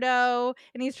weirdo,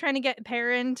 and he's trying to get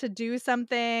Perrin to do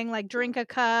something, like drink a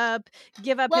cup,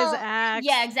 give up his Well, axe.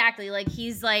 yeah, exactly. Like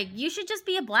he's like, you should just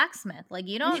be a blacksmith. Like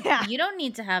you don't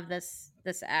need to have this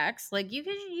axe. Like you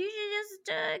should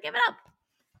just give it up.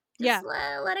 Just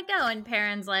let it go. And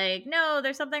Perrin's like, no,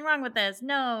 there's something wrong with this.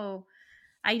 No,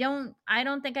 I don't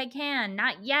think I can.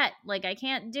 Not yet. Like I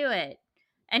can't do it.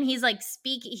 And he's like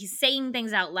he's saying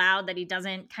things out loud that he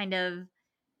doesn't kind of.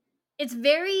 It's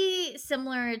very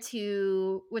similar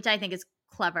to, which I think is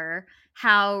clever,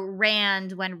 how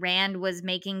when Rand was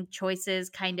making choices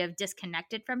kind of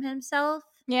disconnected from himself.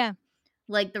 Yeah.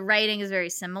 Like the writing is very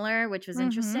similar, which was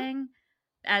interesting,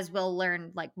 as we'll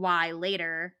learn like why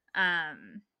later.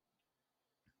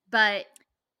 But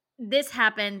this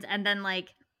happens, and then like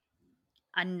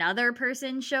another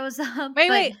person shows up.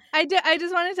 Wait. I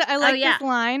just wanted to. I like this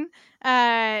line.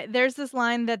 There's this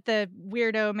line that the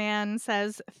weirdo man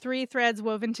says: 3 threads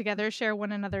woven together share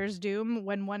one another's doom.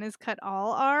 When one is cut,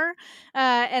 all are.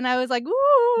 And I was like,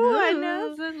 ooh, I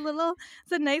know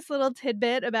it's a nice little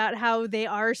tidbit about how they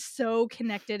are so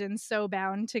connected and so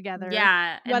bound together.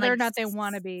 Yeah, whether like, or not they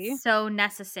want to be. So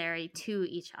necessary to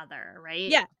each other, right?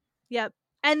 Yeah. Yep.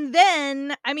 And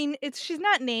then, I mean, she's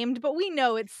not named, but we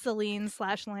know it's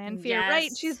Selene/Lanfear, right?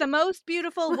 She's the most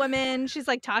beautiful woman. She's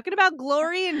like talking about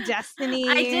glory and destiny.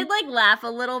 I did like laugh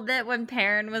a little bit when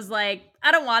Perrin was like,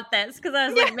 I don't want this. Because I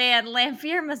was like, man,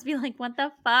 Lanfear must be like, what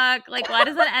the fuck? Like, why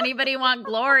doesn't anybody want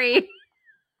glory?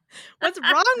 What's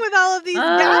wrong with all of these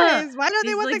guys? Why don't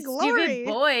they want the glory? Stupid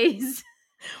boys.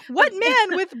 What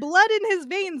man with blood in his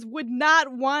veins would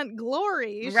not want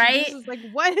glory? Right? She's like,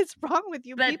 what is wrong with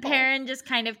you people? But Perrin just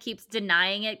kind of keeps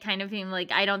denying it, kind of being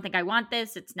like, I don't think I want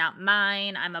this. It's not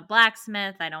mine. I'm a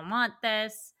blacksmith. I don't want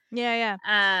this. Yeah.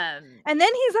 And then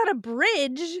he's on a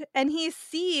bridge and he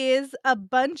sees a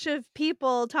bunch of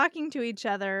people talking to each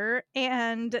other,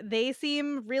 and they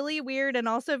seem really weird and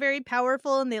also very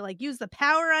powerful, and they like use the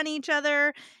power on each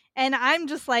other. And I'm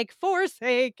just like,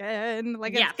 Forsaken.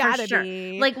 Like, it's gotta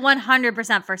be. Like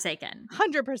 100% Forsaken.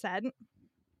 100%. And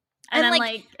then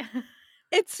like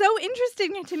it's so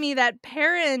interesting to me that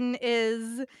Perrin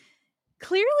is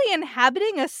clearly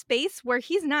inhabiting a space where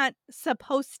he's not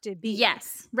supposed to be.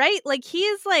 Yes. Right? Like,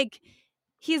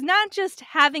 he's not just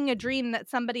having a dream that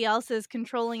somebody else is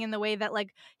controlling in the way that,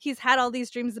 like, he's had all these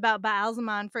dreams about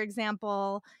Baalzamon, for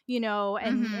example, you know,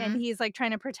 and he's like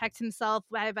trying to protect himself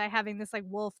by having this like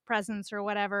wolf presence or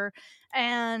whatever.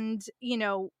 And, you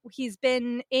know, he's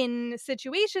been in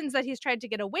situations that he's tried to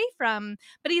get away from,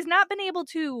 but he's not been able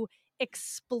to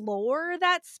explore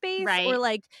that space or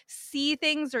like see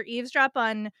things or eavesdrop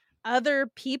on other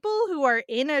people who are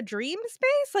in a dream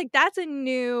space. Like, that's a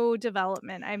new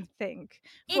development, I think,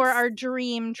 for our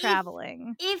dream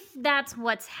traveling. If that's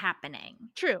what's happening.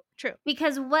 True.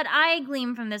 Because what I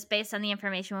glean from this, based on the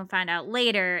information we'll find out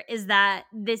later, is that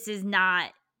this is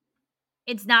not,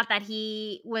 it's not that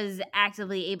he was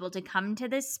actively able to come to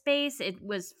this space. It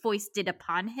was foisted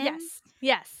upon him.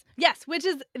 Yes. Which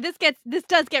is, this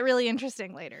does get really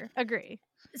interesting later. Agree.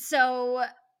 So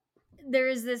there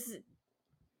is this,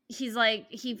 he's like,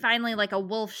 he finally, like, a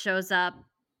wolf shows up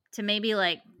to maybe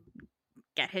like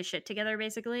get his shit together,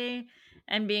 basically,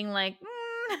 and being like,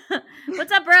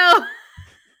 what's up, bro?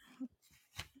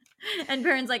 And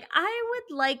Perrin's like, I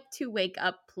would like to wake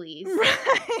up, please.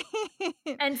 Right.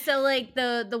 And so like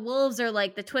the wolves are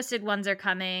like, the twisted ones are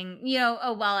coming, you know.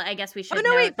 Oh well, I guess we should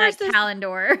note that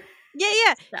Callandor.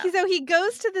 Yeah. So he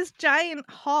goes to this giant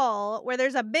hall where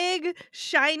there's a big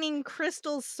shining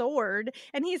crystal sword,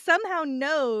 and he somehow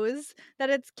knows that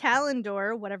it's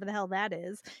Callandor, whatever the hell that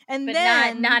is. And but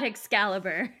then not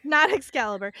Excalibur. Not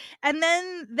Excalibur. And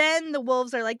then the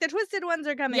wolves are like, the twisted ones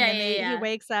are coming, he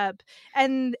wakes up.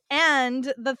 And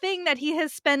the thing that he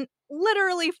has spent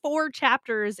literally 4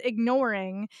 chapters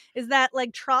ignoring is that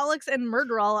like Trollocs and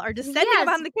Murderall are descending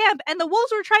upon the camp, and the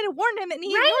wolves were trying to warn him, and he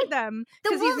ignored them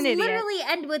because he's an idiot. The wolves literally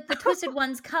end with the twisted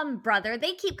ones come, brother.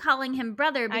 They keep calling him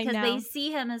brother because they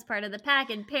see him as part of the pack,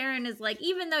 and Perrin is like,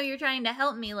 even though you're trying to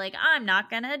help me, like, I'm not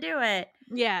gonna do it.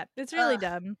 Yeah, it's really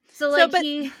dumb. So like,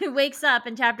 he wakes up,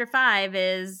 and chapter 5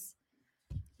 is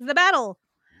the battle.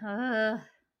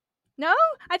 No?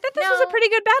 I thought this was a pretty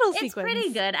good battle sequence. It's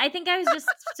pretty good. I think I was just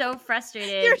so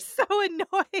frustrated. You're so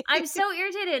annoyed. I'm so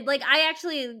irritated. Like, I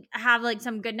actually have like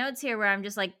some good notes here where I'm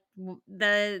just like,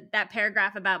 that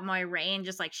paragraph about Moiraine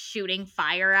just like shooting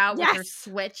fire out with her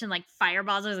switch and like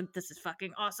fireballs. I was like, this is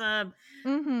fucking awesome.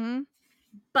 Mm-hmm.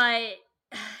 But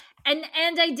And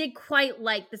I did quite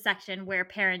like the section where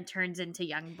Perrin turns into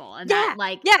young Bull and Yeah, that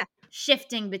like yeah,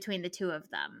 shifting between the two of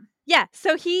them. yeah.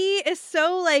 So he is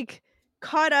so like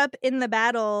caught up in the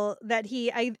battle that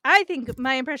I think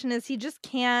my impression is he just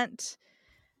can't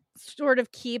sort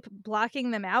of keep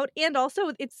blocking them out, and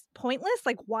also it's pointless.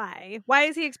 Like, why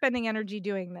is he expending energy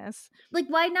doing this? Like,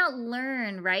 why not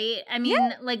learn, right? I Yeah.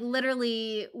 mean, like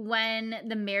literally when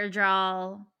the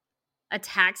Mairdral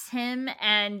attacks him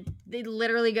and it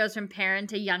literally goes from Perrin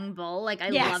to young Bull. Like, I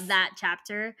love Yes. that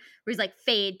chapter where he's like,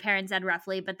 Fade, Perrin said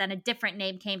roughly, but then a different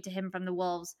name came to him from the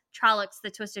wolves. Trollocs, the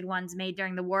twisted ones made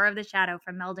during the War of the Shadow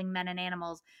from melding men and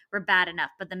animals, were bad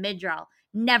enough, but the Midral,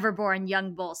 never born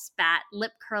young Bull, spat,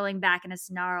 lip curling back in a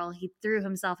snarl. He threw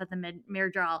himself at the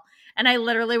Mairdral. And I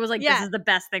literally was like, Yeah. this is the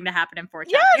best thing to happen in 4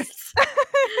 Yes! chapters.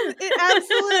 It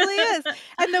absolutely is.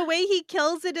 And the way he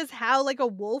kills it is how like a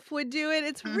wolf would do it.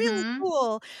 It's really Mhm.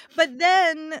 cool. But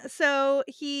then so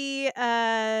he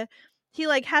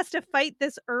like has to fight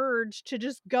this urge to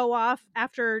just go off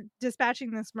after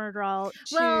dispatching this Murdral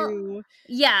Well,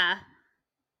 yeah.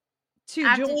 to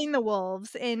After join the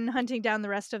wolves in hunting down the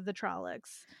rest of the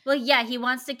Trollocs. Well, yeah, he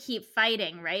wants to keep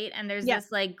fighting, right? And there's Yeah.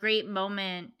 this like great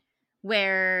moment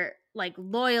where like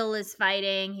Loyal is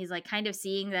fighting. He's like kind of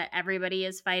seeing that everybody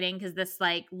is fighting because this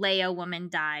like Leia woman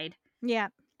died Yeah.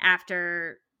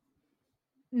 after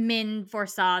Min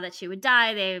foresaw that she would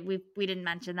die. We didn't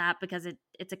mention that because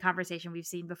it's a conversation we've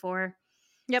seen before.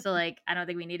 Yep. So like I don't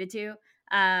think we needed to.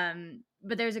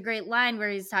 But there's a great line where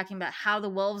he's talking about how the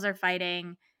wolves are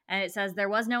fighting. And it says, there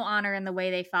was no honor in the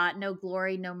way they fought, no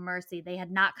glory, no mercy. They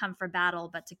had not come for battle,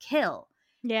 but to kill.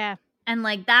 Yeah. And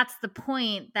like that's the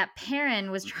point that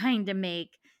Perrin was trying to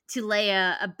make to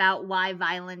Leia about why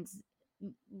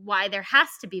there has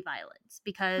to be violence,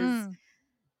 because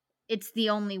it's the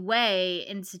only way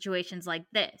in situations like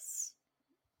this.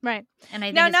 Right. And I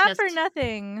think Now, it's not just for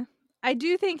nothing, I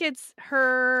do think it's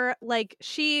her, like,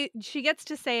 she gets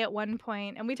to say at one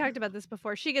point, and we talked about this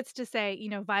before, she gets to say, you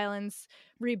know, violence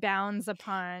rebounds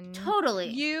upon totally.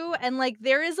 you, and, like,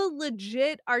 there is a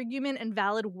legit argument and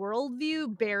valid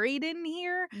worldview buried in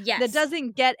here Yes. that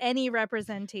doesn't get any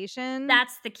representation.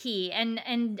 That's the key.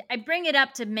 And I bring it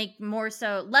up to make more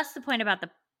so less the point about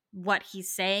what he's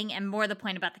saying and more the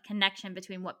point about the connection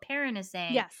between what Perrin is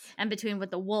saying Yes. and between what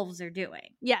the wolves are doing.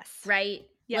 Yes. Right?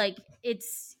 Yeah. Like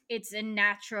it's a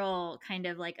natural kind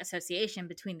of like association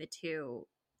between the two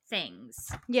things.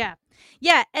 Yeah.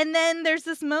 Yeah, and then there's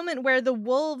this moment where the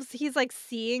wolves, he's like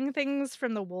seeing things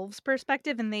from the wolves'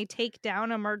 perspective, and they take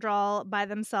down a Murdral by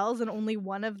themselves, and only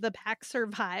one of the pack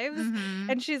survives. Mhm.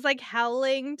 And she's like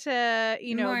howling to,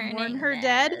 you know, mourn her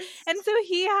dead. Mourning And so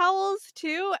he howls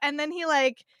too, and then he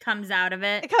like comes out of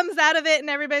it. and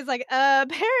everybody's like, Perrin,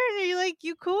 are you like,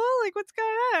 you cool? Like, what's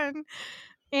going on?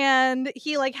 And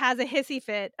he like has a hissy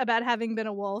fit about having been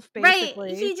a wolf, basically.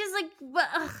 Right. He just like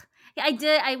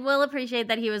I will appreciate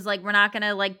that he was like, we're not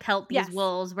gonna like pelt these Yes.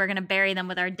 wolves. We're gonna bury them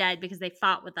with our dead because they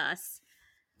fought with us.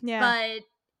 Yeah. But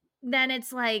then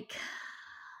it's like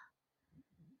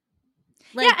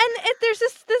yeah, and there's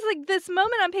this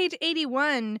moment on page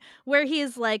 81 where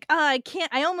he's like, oh,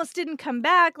 I almost didn't come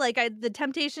back. Like the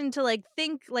temptation to like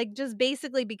think, like just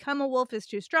basically become a wolf is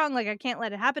too strong. Like I can't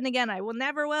let it happen again. I will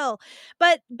never will.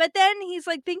 But then he's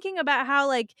like thinking about how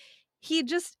like he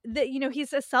just that, you know,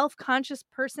 he's a self-conscious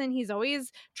person. He's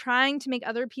always trying to make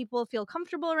other people feel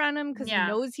comfortable around him because he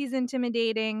knows he's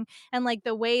intimidating, and like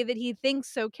the way that he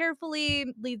thinks so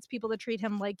carefully leads people to treat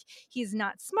him like he's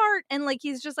not smart, and like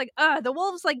he's just like, the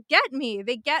wolves like get me.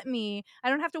 They get me.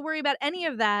 I don't have to worry about any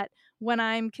of that when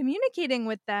I'm communicating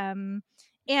with them.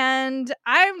 And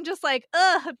I'm just like,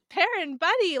 Perrin,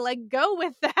 buddy, like go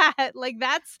with that. Like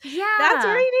that's where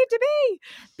you need to be.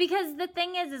 Because the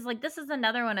thing is like this is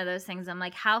another one of those things. I'm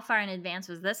like, how far in advance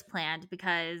was this planned?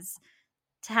 Because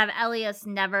to have Elias,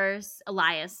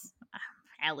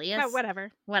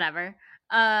 whatever.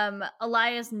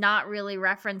 Elias not really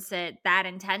reference it that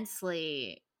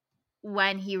intensely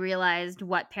when he realized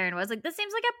what Perrin was. Like, this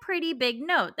seems like a pretty big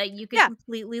note that you could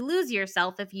completely lose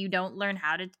yourself if you don't learn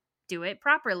how to do it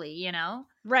properly, you know?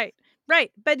 Right.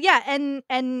 But yeah,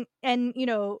 and you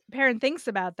know, Perrin thinks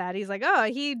about that. He's like, oh,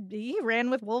 he ran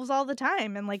with wolves all the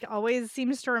time and like always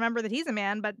seems to remember that he's a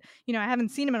man, but you know, I haven't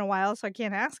seen him in a while, so I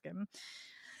can't ask him.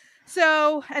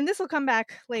 So, and this will come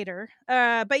back later.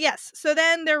 But yes, so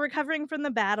then they're recovering from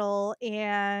the battle,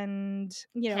 and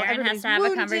you know, Perrin has to have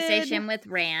wounded. a conversation with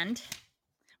Rand.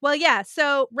 Well, yeah,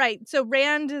 so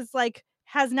Rand is like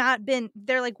has not been,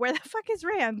 they're like, where the fuck is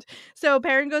Rand? So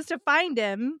Perrin goes to find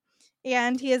him,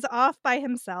 and he is off by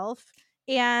himself,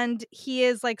 and he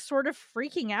is like sort of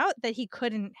freaking out that he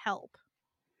couldn't help.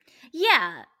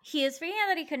 Yeah, he is freaking out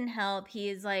that he couldn't help. He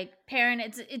is like, Perrin,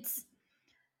 it's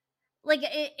like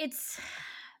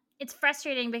it's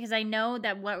frustrating because I know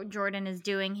that what Jordan is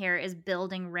doing here is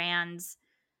building Rand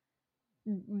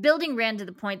to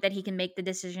the point that he can make the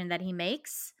decision that he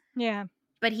makes. Yeah.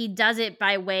 But he does it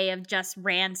by way of just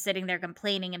Rand sitting there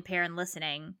complaining and Perrin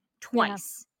listening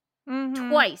twice. Yeah. Mm-hmm.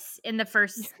 Twice in the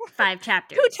first 5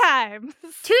 chapters. 2 times.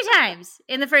 2 times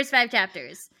in the first 5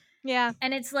 chapters. Yeah.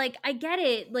 And it's like, I get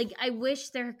it. Like, I wish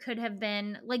there could have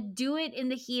been, like, do it in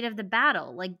the heat of the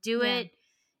battle. Like, do it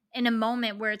in a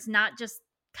moment where it's not just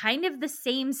kind of the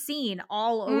same scene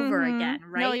all over again,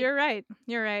 right? No, you're right.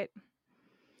 You're right.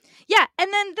 Yeah,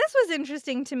 and then this was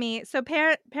interesting to me. So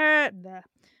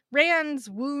Rand's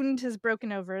wound has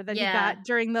broken over that he got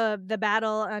during the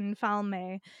battle on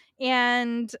Falme.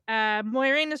 And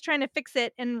Moiraine is trying to fix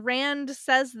it, and Rand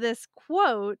says this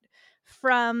quote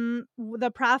from the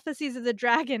Prophecies of the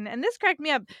Dragon, and this cracked me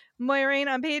up. Moiraine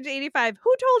on page 85,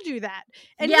 who told you that?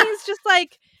 And he's just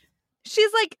like,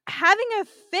 she's like having a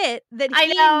fit that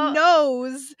he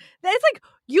knows that it's like,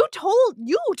 you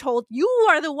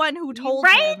are the one who told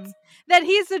him that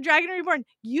he's the Dragon Reborn.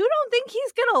 You don't think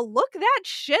he's gonna look that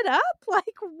shit up? Like,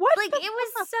 what? Like, it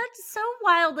was so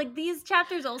wild. Like, these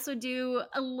chapters also do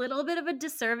a little bit of a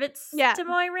disservice to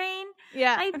Moiraine.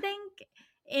 Yeah. I think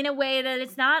in a way that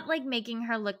it's not like making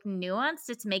her look nuanced.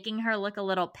 It's making her look a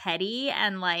little petty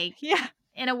and like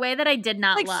in a way that I did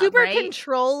not like love, super right?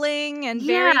 controlling and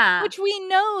very, which we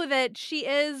know that she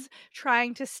is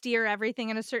trying to steer everything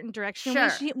in a certain direction.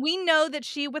 We know that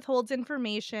she withholds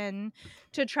information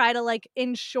to try to like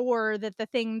ensure that the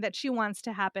thing that she wants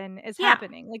to happen is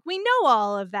happening. Like, we know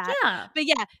all of that. But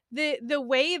the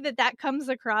way that comes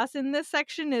across in this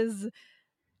section is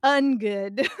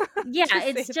ungood.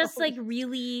 It's just like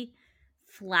really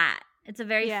flat. It's a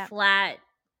very flat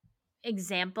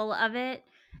example of it.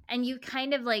 And you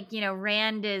kind of like, you know,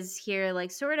 Rand is here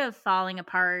like sort of falling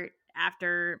apart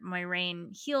after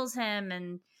Moiraine heals him,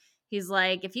 and he's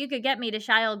like, if you could get me to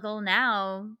Shire Gul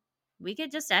now, we could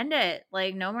just end it.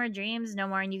 Like, no more dreams, no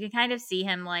more. And you can kind of see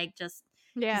him like just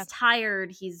he's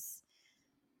tired, he's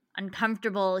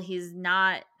uncomfortable, he's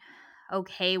not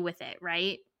okay with it,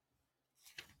 right?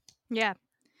 Yeah.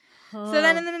 So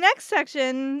then in the next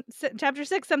section, chapter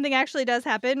 6, something actually does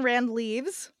happen. Rand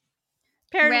leaves.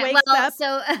 Perrin wakes up.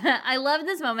 So I love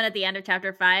this moment at the end of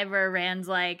chapter 5 where Rand's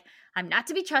like, I'm not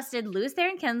to be trusted. Lews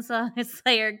Therin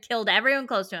Kinslayer killed everyone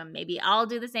close to him. Maybe I'll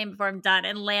do the same before I'm done.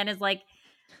 And Lan is like,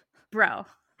 bro,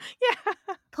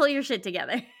 pull your shit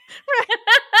together. Right.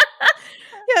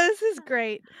 Yeah, this is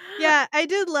great. Yeah, I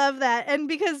did love that. And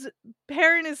because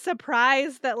Perrin is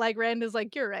surprised that like Rand is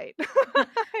like, you're right. I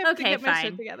have to get my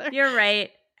shit together. You're right.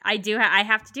 I do. I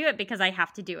have to do it because I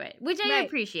have to do it, which I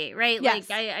appreciate, right? Yes.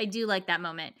 Like, I do like that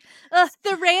moment.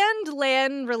 The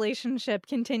Rand-Lan relationship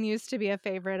continues to be a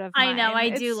favorite of mine. I know. I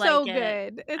do like so it.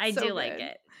 Good. It's I so do good. like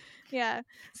it. Yeah.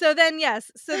 So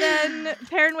then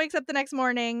Perrin wakes up the next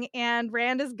morning and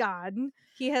Rand is gone.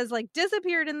 He has like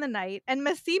disappeared in the night, and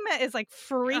Masema is like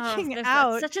freaking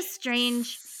out. Such a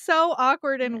strange, so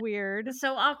awkward and weird.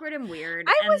 So awkward and weird.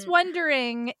 I was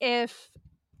wondering if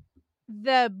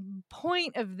the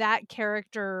point of that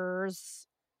character's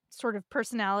sort of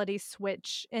personality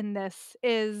switch in this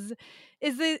is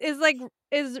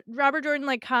Robert Jordan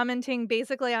like commenting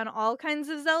basically on all kinds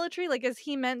of zealotry? Like, is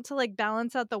he meant to like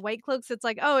balance out the White Cloaks? It's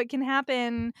like, oh, it can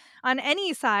happen on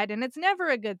any side and it's never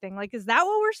a good thing. Like, is that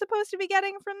what we're supposed to be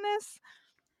getting from this?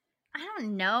 I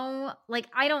don't know. Like,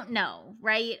 I don't know,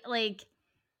 right? Like,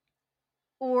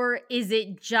 or is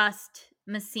it just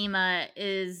Masema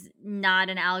is not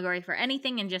an allegory for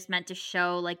anything and just meant to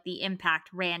show like the impact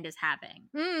Rand is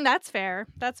having? That's fair.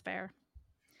 That's fair.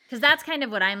 Because that's kind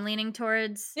of what I'm leaning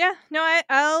towards. Yeah,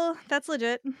 no, that's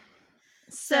legit.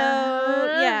 So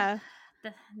yeah.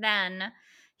 Then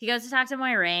he goes to talk to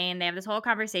Moiraine. They have this whole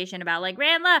conversation about like,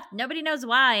 Rand left. Nobody knows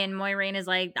why. And Moiraine is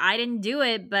like, I didn't do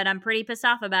it, but I'm pretty pissed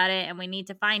off about it. And we need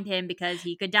to find him because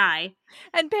he could die.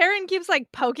 And Perrin keeps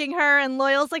like poking her, and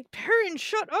Loyal's like, Perrin,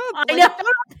 shut up. I know.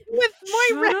 With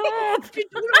Moiraine. You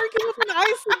don't argue with an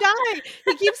Aes Sedai.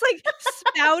 He keeps like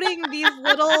spouting these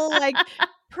little like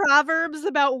proverbs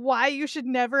about why you should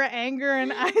never anger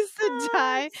an Aes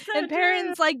Sedai. So and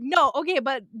Perrin's like, no, okay,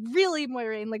 but really,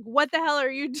 Moiraine, like, what the hell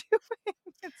are you doing?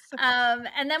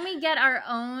 And then we get our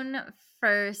own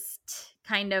first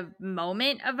kind of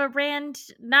moment of a Rand.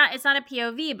 It's not a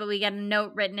POV, but we get a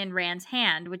note written in Rand's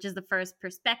hand, which is the first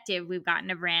perspective we've gotten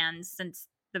of Rand since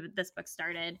this book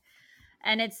started.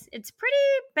 And it's pretty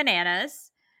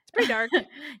bananas. It's pretty dark.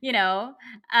 You know.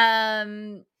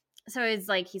 So it's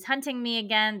like, he's hunting me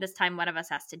again. This time one of us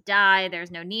has to die.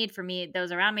 There's no need for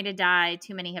those around me to die.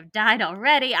 Too many have died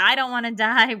already. I don't want to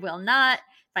die. Will not.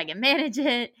 If I can manage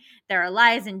it. There are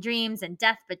lies and dreams and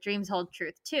death, but dreams hold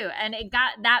truth too. And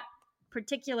that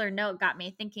particular note got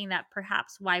me thinking that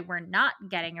perhaps why we're not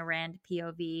getting a Rand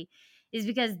POV is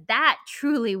because that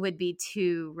truly would be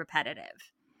too repetitive.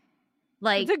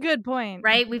 Like, it's a good point.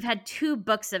 Right? We've had 2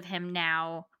 books of him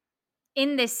now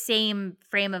in this same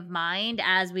frame of mind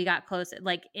as we got close,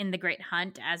 like in the Great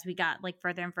Hunt, as we got like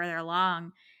further and further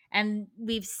along. And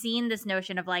we've seen this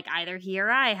notion of like either he or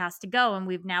I has to go, and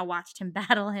we've now watched him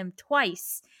battle him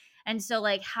twice. And so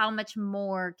like, how much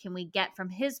more can we get from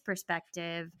his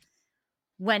perspective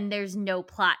when there's no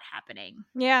plot happening?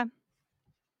 Yeah.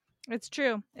 It's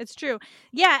true. It's true.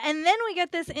 Yeah, and then we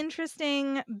get this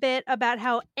interesting bit about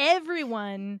how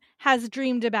everyone has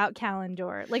dreamed about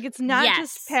Callandor. Like, it's not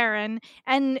just Perrin.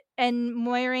 And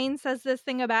Moiraine says this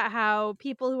thing about how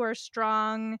people who are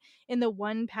strong in the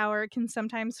one power can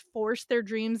sometimes force their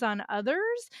dreams on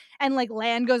others. And like,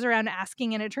 Lan goes around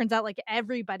asking, and it turns out like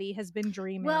everybody has been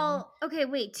dreaming. Well, okay,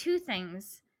 wait, 2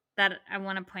 things that I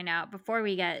want to point out before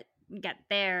we get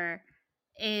there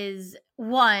is,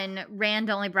 one,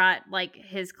 Rand only brought like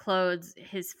his clothes,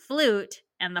 his flute,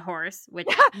 and the horse, which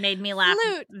made me laugh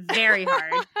very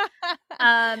hard.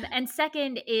 And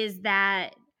second is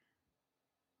that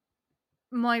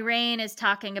Moiraine is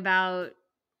talking about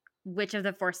which of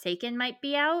the Forsaken might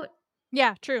be out.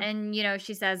 Yeah, true. And, you know,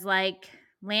 she says like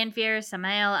Lanfear,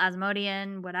 Samael,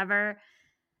 Asmodean, whatever.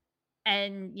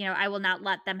 And, you know, I will not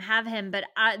let them have him. But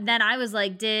then I was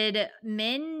like, did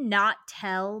Min not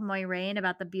tell Moiraine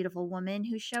about the beautiful woman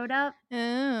who showed up?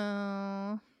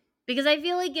 Oh. Because I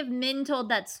feel like if Min told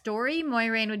that story,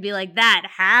 Moiraine would be like, that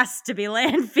has to be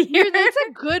Lanfear. That's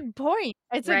a good point.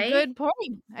 It's right? A good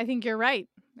point. I think you're right.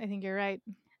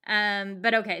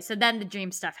 But okay, so then the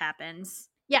dream stuff happens.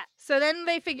 Yeah, so then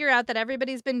they figure out that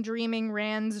everybody's been dreaming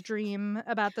Rand's dream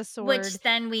about the sword. Which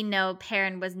then we know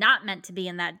Perrin was not meant to be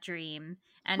in that dream.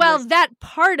 And that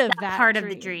part of that part dream. Of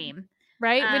the dream.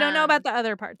 Right? We don't know about the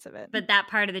other parts of it. But that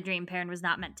part of the dream, Perrin was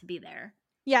not meant to be there.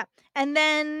 Yeah, and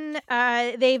then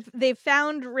they've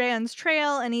found Rand's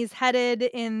trail, and he's headed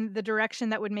in the direction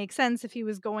that would make sense if he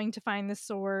was going to find the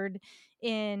sword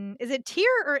in, is it Tyr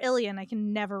or Ilion? I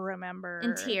can never remember.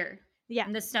 In Tyr. Yeah.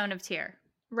 In the Stone of Tyr.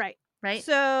 Right. Right.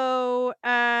 So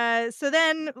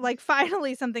then like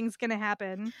finally something's gonna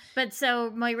happen. But so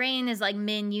Moiraine is like,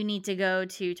 Min, you need to go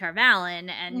to Tar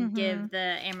Valon and give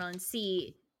the Amyrlin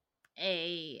Seat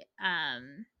a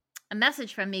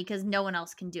message from me, because no one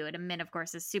else can do it. And Min, of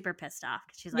course, is super pissed off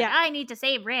because she's like, I need to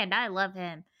save Rand. I love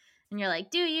him. And you're like,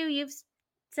 do you? You've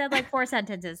said like 4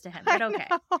 sentences to him, but okay.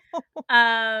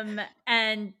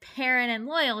 And Perrin and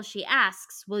Loyal, she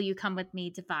asks, will you come with me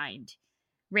to find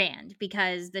Rand,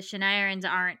 because the Shanairans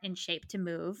aren't in shape to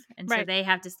move, and so they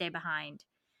have to stay behind.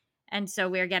 And so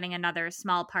we're getting another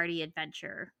small party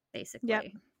adventure,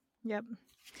 basically. Yep.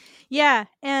 Yeah,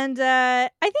 and I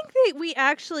think that we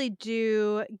actually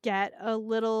do get a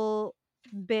little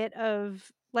bit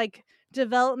of like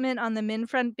development on the Min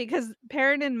front, because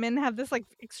Perrin and Min have this like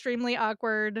extremely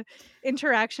awkward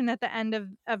interaction at the end of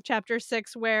chapter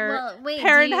 6 where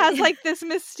Perrin has like this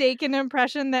mistaken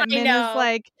impression that Min is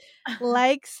like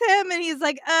likes him, and he's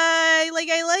like I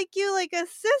like you like a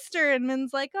sister, and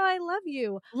Min's like, oh, I love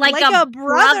you like a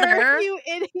brother, you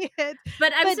idiot.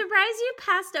 But I'm surprised you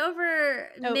passed over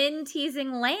Min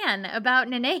teasing Lan about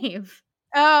Nynaeve.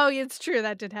 Oh, it's true,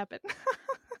 that did happen.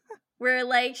 Where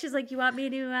like she's like, you want me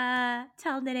to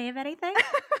tell Nynaeve anything?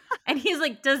 And he's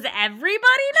like, does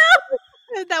everybody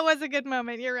know? That was a good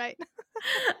moment. You're right.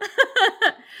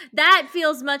 That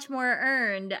feels much more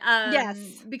earned. Yes,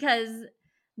 because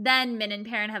then Min and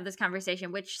Perrin have this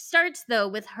conversation, which starts though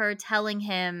with her telling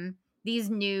him these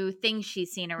new things she's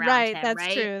seen around him.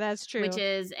 That's true. Which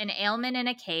is an ailment in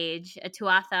a cage, a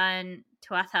Tuathan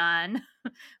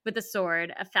with a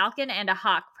sword, a falcon and a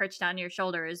hawk perched on your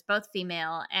shoulders, both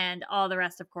female, and all the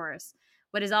rest, of course.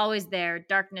 What is always there,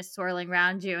 darkness swirling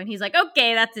around you. And he's like,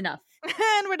 okay, that's enough.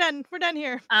 And we're done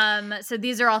here. So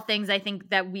these are all things I think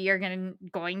that we are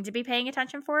going to be paying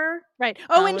attention for. Right.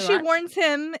 Oh, and she warns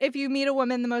him, if you meet a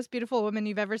woman, the most beautiful woman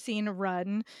you've ever seen,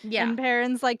 run. Yeah. And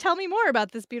Perrin's like, tell me more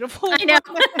about this beautiful woman. I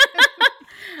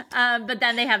know. But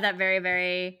then they have that very,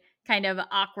 very kind of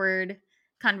awkward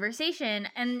conversation,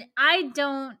 and I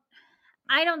don't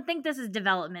think this is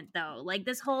development though. Like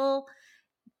this whole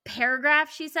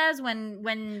paragraph she says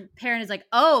when Perrin is like,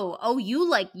 oh you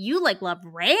like love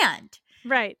Rand,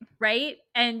 Right. Right?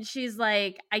 And she's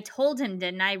like, I told him,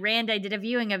 didn't I? Rand, I did a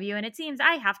viewing of you, and it seems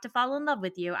I have to fall in love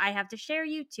with you. I have to share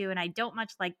you too, and I don't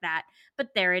much like that.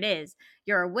 But there it is.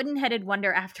 You're a wooden-headed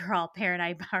wonder after all, Perrin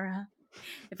Aybara.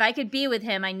 If I could be with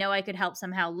him, I know I could help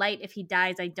somehow. Light, if he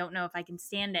dies, I don't know if I can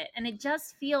stand it. And it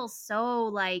just feels so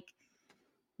like,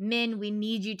 Min, we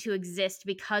need you to exist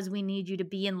because we need you to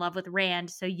be in love with Rand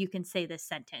so you can say this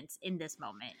sentence in this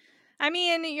moment. I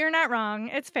mean, you're not wrong.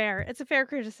 It's fair. It's a fair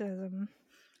criticism.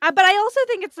 But I also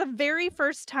think it's the very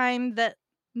first time that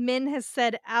Min has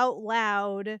said out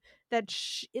loud that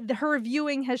her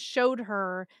viewing has showed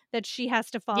her that she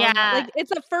has to fall in love. Yeah. Like, it's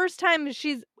the first time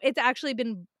it's actually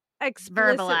been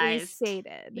explicitly Verbalized.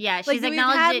 stated. Yeah, Like, she's we've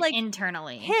acknowledged had, it like,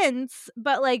 internally. hints,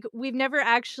 but, like, we've never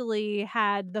actually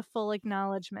had the full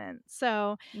acknowledgement.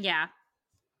 So, Yeah.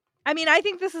 I mean, I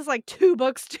think this is, like, 2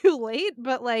 books too late,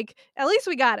 but, like, at least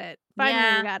we got it.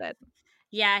 Finally, we got it.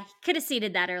 Yeah, could have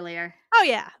seeded that earlier. Oh,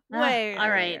 yeah. Way all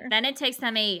right. earlier. Then it takes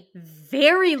them a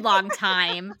very long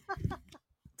time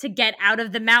to get out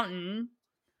of the mountain.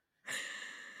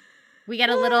 We get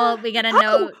a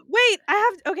note. Wait,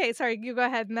 okay, sorry, you go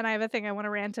ahead, and then I have a thing I want to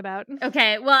rant about.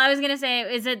 Okay, well, I was going to say,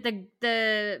 is it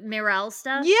the Mirel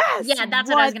stuff? Yes! Yeah, that's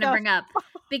what I was going to bring up.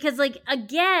 Because, like,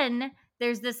 again,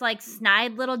 there's this, like,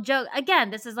 snide little joke.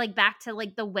 Again, this is, like, back to,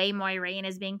 like, the way Moiraine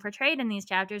is being portrayed in these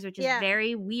chapters, which is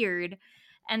very weird.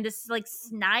 And this, like,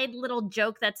 snide little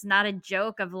joke that's not a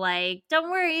joke of, like,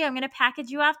 don't worry, I'm going to package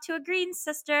you off to a green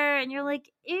sister. And you're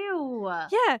like, ew.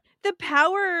 Yeah, the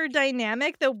power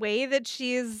dynamic, the way that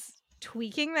she's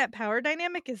tweaking that power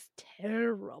dynamic is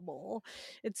terrible.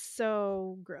 It's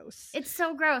so gross. It's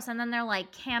so gross. And then they're,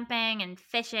 like, camping and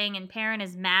fishing, and Perrin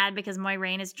is mad because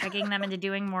Moiraine is tricking them into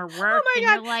doing more work. Oh my and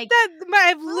god, you're like,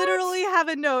 I literally have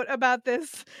a note about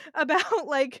this, about,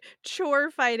 like,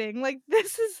 chore fighting. Like,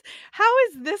 how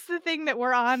is this the thing that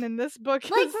we're on in this book?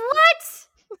 Like, what?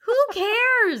 Who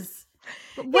cares?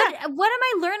 What am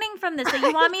I learning from this? That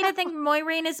you want me to think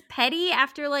Moiraine is petty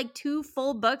after, like, 2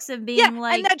 full books of being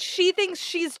like, and that she thinks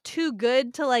she's too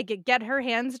good to, like, get her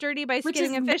hands dirty by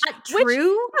skinning a fish. Not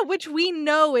true. Which we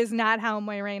know is not how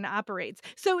Moiraine operates.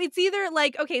 So it's either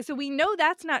like, okay, so we know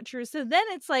that's not true. So then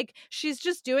it's like she's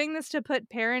just doing this to put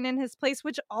Perrin in his place,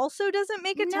 which also doesn't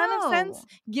make a ton of sense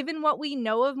given what we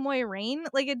know of Moiraine.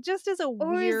 Like, it just is weird.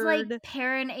 Or is, like,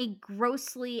 Perrin a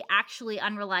grossly, actually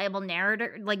unreliable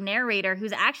narrator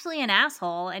who's actually an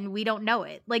asshole and we don't know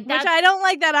it? Like, which I don't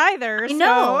like that either. I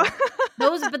know.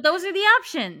 those are the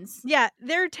options. Yeah,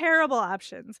 they're terrible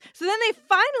options. So then they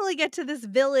finally get to this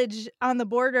village on the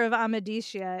border of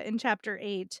Amadicia in chapter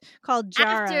 8 called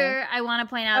Jara. After, I want to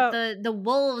point out, the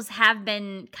wolves have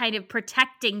been kind of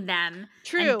protecting them.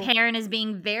 True. And Perrin is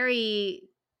being very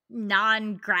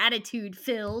non-gratitude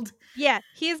filled. Yeah,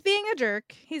 he's being a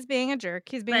jerk. He's being a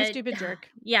stupid jerk.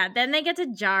 Yeah, then they get to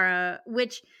Jara,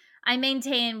 which I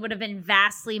maintain would have been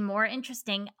vastly more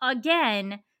interesting,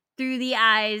 again, through the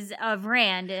eyes of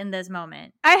Rand in this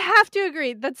moment. I have to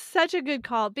agree. That's such a good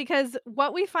call, because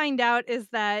what we find out is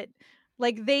that,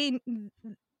 like,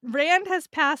 Rand has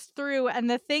passed through, and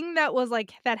the thing that was,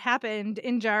 like, that happened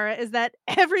in Jara is that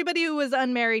everybody who was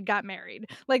unmarried got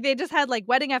married. Like, they just had, like,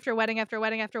 wedding after wedding after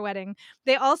wedding after wedding.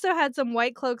 They also had some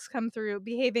white cloaks come through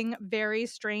behaving very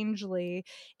strangely,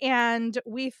 and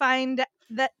we find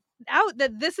out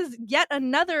that this is yet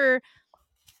another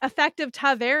effect of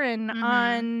ta'veren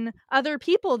on other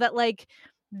people, that, like,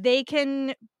 they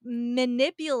can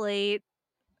manipulate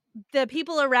the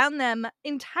people around them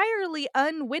entirely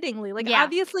unwittingly. Like,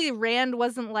 obviously Rand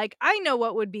wasn't like, I know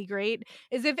what would be great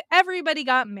is if everybody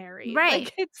got married. Right.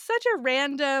 Like, it's such a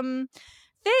random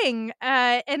thing.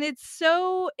 And it's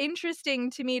so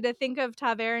interesting to me to think of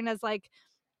ta'veren as, like,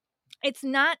 it's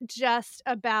not just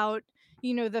about,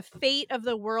 you know, the fate of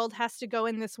the world has to go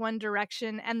in this one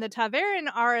direction, and the ta'veren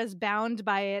are as bound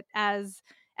by it as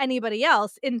anybody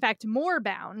else. In fact, more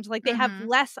bound. Like, they have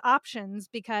less options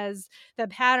because the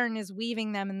pattern is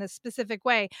weaving them in this specific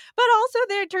way. But also,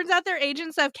 it turns out they're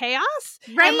agents of chaos,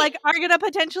 right? And, like, are gonna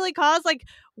potentially cause, like,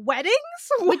 weddings,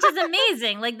 which is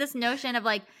amazing. Like, this notion of,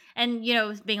 like, and, you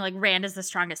know, being like, Rand is the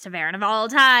strongest ta'veren of all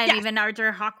time. Yes. Even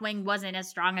Arthur Hawkwing wasn't as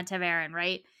strong a ta'veren,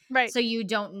 right? Right. So you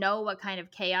don't know what kind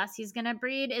of chaos he's going to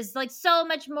breed is, like, so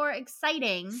much more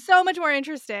exciting. So much more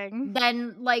interesting.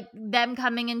 Than, like, them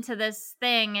coming into this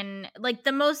thing. And, like,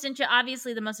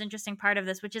 obviously the most interesting part of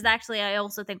this, which is actually, I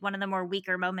also think, one of the more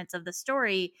weaker moments of the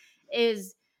story,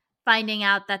 is finding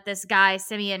out that this guy,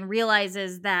 Simeon,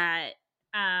 realizes that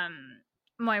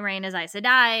Moiraine is Aes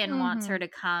Sedai and wants her to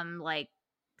come, like,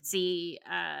 see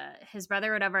his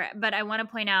brother or whatever. But I want to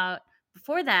point out,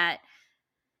 before that,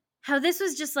 how this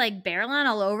was just like Baerlon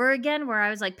all over again, where I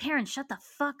was like, Perrin, shut the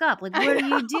fuck up. Like, what are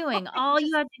you doing? All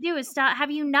you have to do is stop.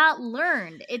 Have you not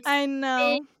learned? It's I been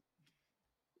know.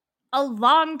 a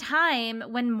long time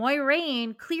when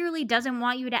Moiraine clearly doesn't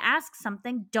want you to ask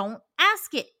something. Don't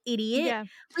ask it, idiot. Yeah.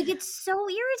 Like, it's so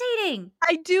irritating.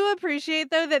 I do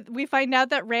appreciate, though, that we find out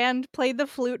that Rand played the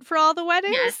flute for all the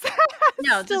weddings. Yes.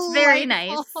 No, that's very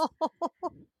nice.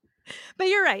 But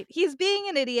you're right. He's being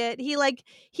an idiot.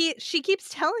 She keeps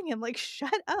telling him, like,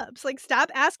 shut up. Like, stop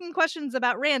asking questions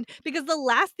about Rand, because the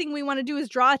last thing we want to do is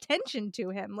draw attention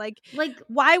to him. Like,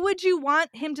 why would you want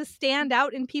him to stand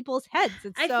out in people's heads?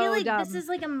 It's I so feel like dumb. this is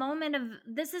like a moment of,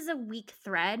 this is a weak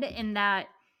thread in that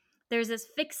there's this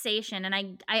fixation, and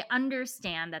I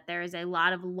understand that there is a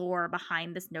lot of lore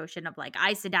behind this notion of like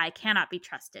Aes Sedai cannot be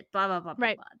trusted, blah, blah, blah, blah,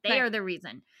 Right, blah. They are the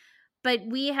reason. But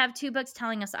we have 2 books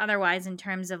telling us otherwise in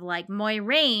terms of like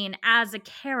Moiraine as a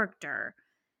character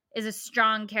is a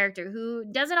strong character who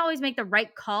doesn't always make the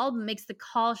right call, but makes the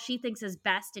call she thinks is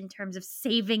best in terms of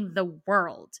saving the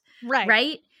world.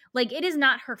 Right? Like, it is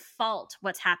not her fault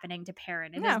what's happening to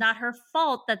Perrin. It is not her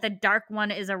fault that the Dark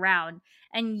One is around.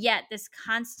 And yet this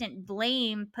constant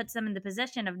blame puts them in the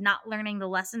position of not learning the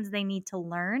lessons they need to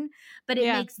learn. But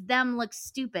it makes them look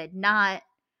stupid, not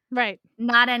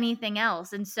anything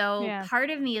else. And so part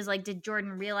of me is like, did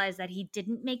Jordan realize that he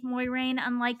didn't make Moiraine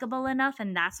unlikable enough,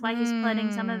 and that's why he's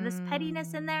putting some of this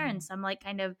pettiness in there and some like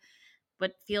kind of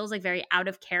what feels like very out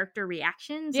of character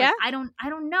reactions? Like, I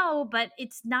don't know, but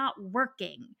it's not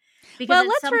working. Because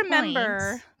let's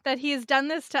remember that he's done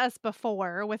this to us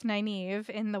before with Nynaeve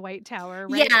in the White Tower,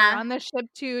 right? Yeah. Or on the ship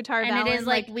to Tar Valon. And it is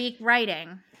like weak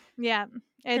writing. Yeah.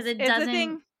 Because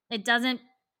it doesn't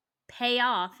pay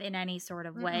off in any sort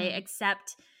of way,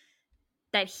 except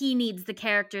that he needs the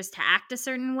characters to act a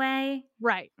certain way.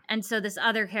 Right. And so this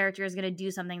other character is going to do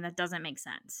something that doesn't make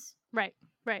sense. Right.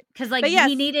 Because like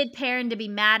he needed Perrin to be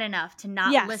mad enough to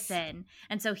not listen.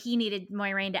 And so he needed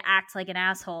Moiraine to act like an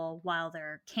asshole while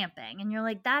they're camping. And you're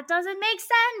like, that doesn't make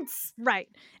sense. Right.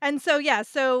 And so,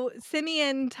 so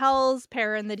Simeon tells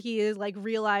Perrin that he is like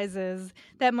realizes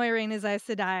that Moiraine is Aes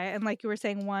Sedai, and like you were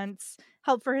saying, wants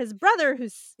help for his brother,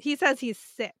 he says he's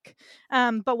sick.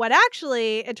 But what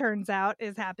actually it turns out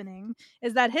is happening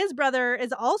is that his brother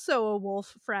is also a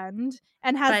wolf friend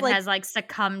and has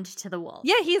succumbed to the wolf.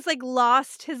 Yeah, he's like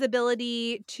lost his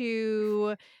ability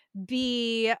to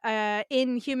be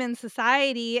in human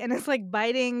society and is like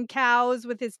biting cows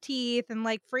with his teeth and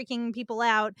like freaking people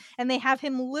out, and they have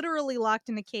him literally locked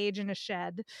in a cage in a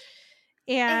shed.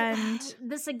 And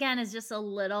this again is just a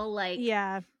little like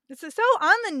it's so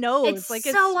on the nose.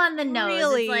 It's so on the nose.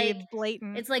 Really it's like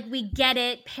blatant. It's like, we get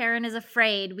it. Perrin is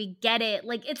afraid. We get it.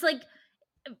 Like, it's like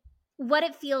what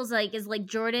it feels like is like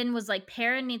Jordan was like,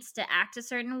 Perrin needs to act a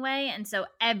certain way, and so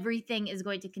everything is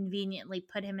going to conveniently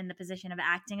put him in the position of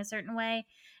acting a certain way,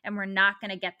 and we're not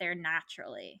going to get there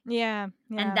naturally. Yeah.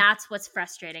 And that's what's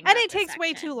frustrating. And it takes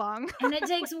way too long. And it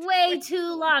takes way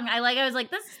too long. I was like,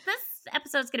 this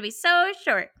episode's going to be so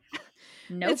short.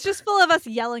 Nope. It's just full of us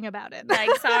yelling about it.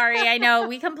 Like, sorry, I know.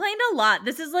 We complained a lot.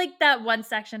 This is like that one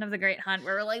section of The Great Hunt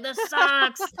where we're like, this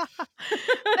sucks.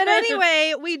 But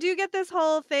anyway, we do get this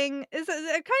whole thing. Is a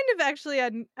kind of actually a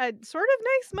sort of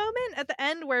nice moment at the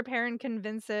end where Perrin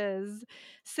convinces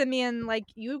Simeon, like,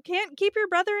 you can't keep your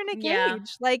brother in a cage. Yeah.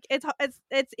 Like,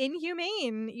 it's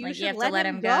inhumane. You should have to let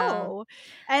him go.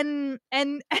 And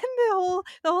the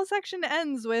whole section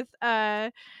ends with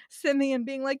Simeon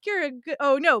being like, you're a good,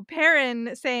 oh no, Perrin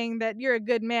saying that you're a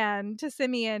good man to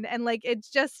Simeon, and like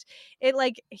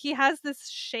he has this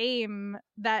shame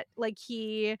that like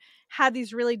he had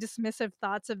these really dismissive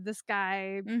thoughts of this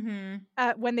guy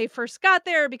when they first got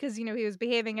there, because he was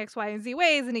behaving X, Y, and Z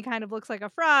ways, and he kind of looks like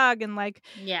a frog, and like,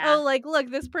 oh, like,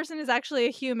 look, this person is actually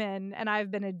a human, and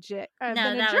I've been a jerk.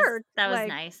 That was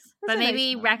nice, but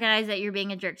maybe recognize that you're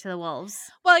being a jerk to the wolves.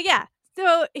 Well, yeah.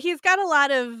 So he's got a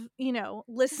lot of,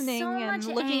 listening and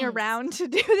looking around to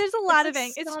do. There's a lot of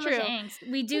angst. It's true. Angst.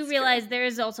 We do realize there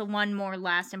is also one more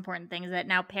last important thing, is that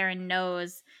now Perrin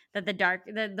knows that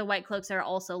the White Cloaks are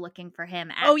also looking for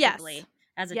him actively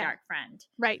as a dark friend.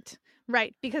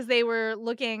 Right. Because they were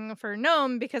looking for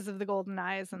Nome because of the golden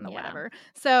eyes and the whatever.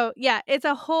 So it's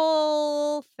a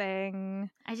whole thing.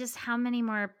 How many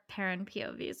more Perrin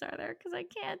POVs are there? Because I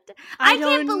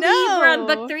can't believe we're on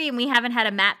book 3 and we haven't had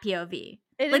a Matt POV.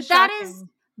 That is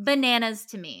bananas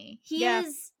to me. He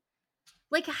is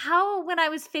like, how when I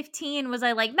was 15 was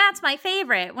I like, Matt's my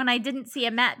favorite, when I didn't see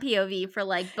a Matt POV for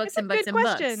like books and books and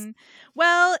books.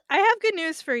 Well, I have good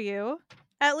news for you.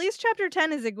 At least chapter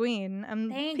 10 is Egwene. I'm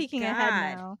Thank peeking God.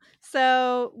 ahead now.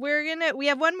 So we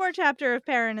have one more chapter of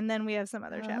Perrin, and then we have some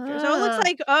other chapters. So it looks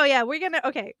like,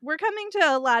 we're coming to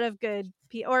a lot of good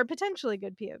or potentially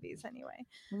good POVs anyway.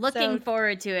 Looking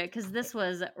forward to it, because this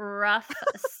was rough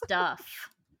stuff.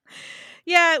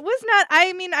 Yeah, it was not.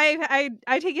 I mean, I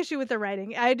take issue with the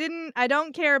writing. I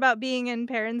don't care about being in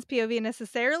Perrin's POV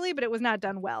necessarily, but it was not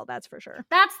done well. That's for sure.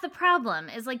 That's the problem.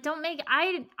 Is like,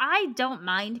 I don't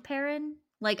mind Perrin.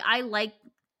 Like, I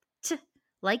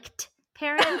liked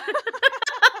Perrin.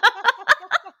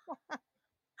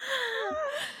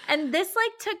 And this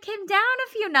like took him down a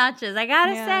few notches. I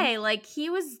gotta say, like, he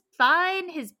was fine.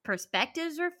 His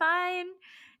perspectives were fine.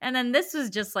 And then this was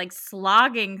just like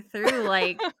slogging through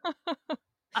like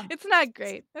it's not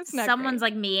great. It's not someone's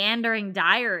great. like meandering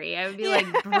diary. I would be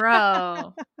like,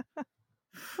 bro.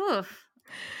 Whew.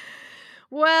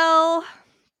 Well,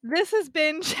 this has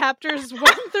been chapters 1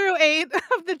 through 8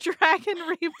 of The Dragon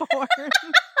Reborn.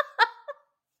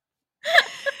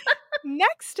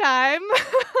 Next time,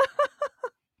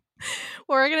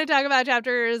 we're going to talk about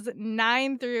chapters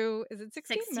 9 through, is it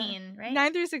 16? 16, right?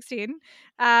 9 through 16,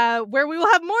 where we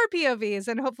will have more POVs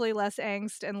and hopefully less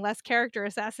angst and less character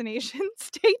assassination.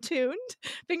 Stay tuned.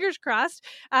 Fingers crossed.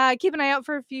 Keep an eye out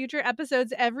for future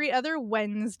episodes every other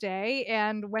Wednesday.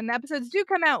 And when the episodes do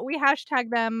come out, we hashtag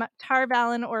them Tar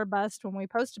Valon or Bust when we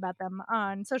post about them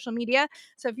on social media.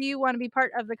 So if you want to be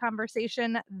part of the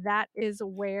conversation, that is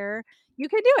where you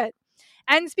can do it.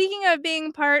 And speaking of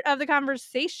being part of the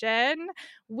conversation,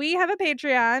 we have a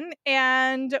Patreon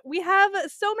and we have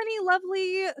so many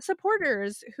lovely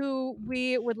supporters who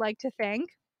we would like to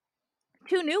thank.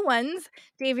 2 new ones,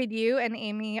 David Yu and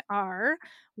Amy R.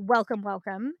 Welcome,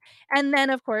 welcome. And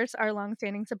then, of course, our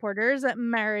longstanding supporters,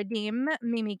 Maradim,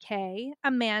 Mimi K,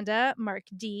 Amanda, Mark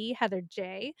D, Heather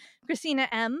J, Christina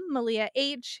M, Malia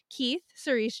H, Keith,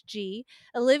 Suresh G,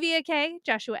 Olivia K,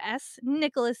 Joshua S,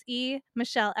 Nicholas E,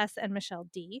 Michelle S, and Michelle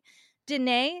D,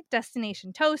 Danae,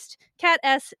 Destination Toast, Kat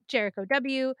S, Jericho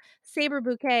W, Saber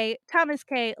Bouquet, Thomas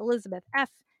K, Elizabeth F,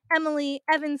 Emily,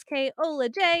 Evans K, Ola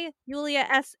J, Yulia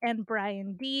S, and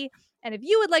Brian D. And if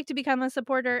you would like to become a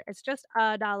supporter, it's just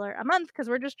 $1 a month because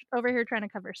we're just over here trying to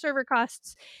cover server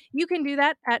costs. You can do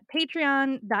that at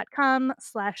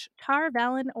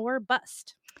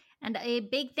patreon.com/tarvalonorbust. And a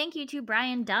big thank you to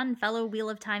Brian Dunn, fellow Wheel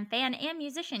of Time fan and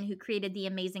musician who created the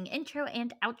amazing intro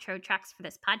and outro tracks for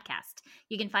this podcast.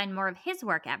 You can find more of his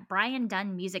work at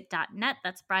briandunnmusic.net.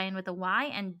 That's Brian with a Y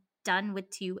and Dunn with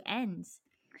 2 N's.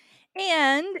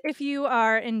 And if you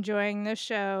are enjoying the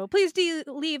show, please do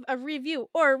leave a review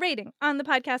or a rating on the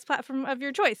podcast platform of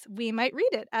your choice. We might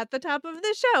read it at the top of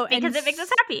the show. Because it makes us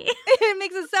happy. It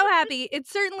makes us so happy. It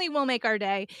certainly will make our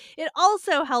day. It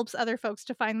also helps other folks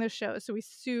to find the show, so we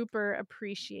super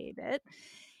appreciate it.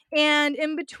 And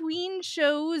in between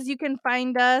shows, you can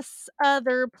find us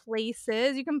other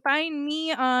places. You can find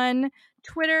me on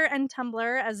Twitter and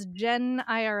Tumblr as Jen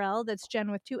IRL. That's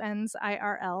Jen with 2 N's,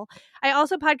 IRL. I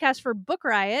also podcast for Book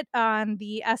Riot on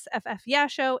the SFF Yeah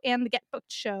Show and the Get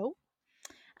Booked Show.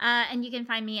 And you can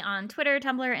find me on Twitter,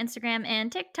 Tumblr, Instagram,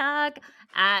 and TikTok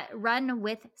at Run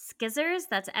with Skizzers.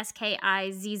 That's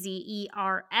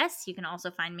SKIZZERS. You can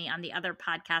also find me on the other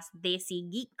podcast,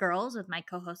 Desi Geek Girls, with my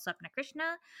co-host Swapna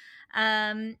Krishna.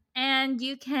 And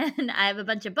you can, I have a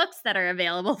bunch of books that are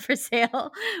available for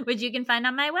sale, which you can find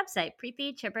on my website,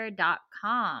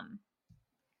 preethichipper.com.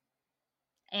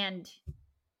 And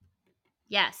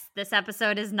yes, this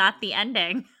episode is not the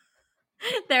ending.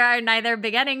 There are neither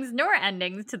beginnings nor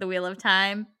endings to the Wheel of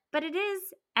Time, but it is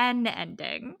an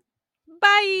ending.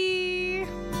 Bye!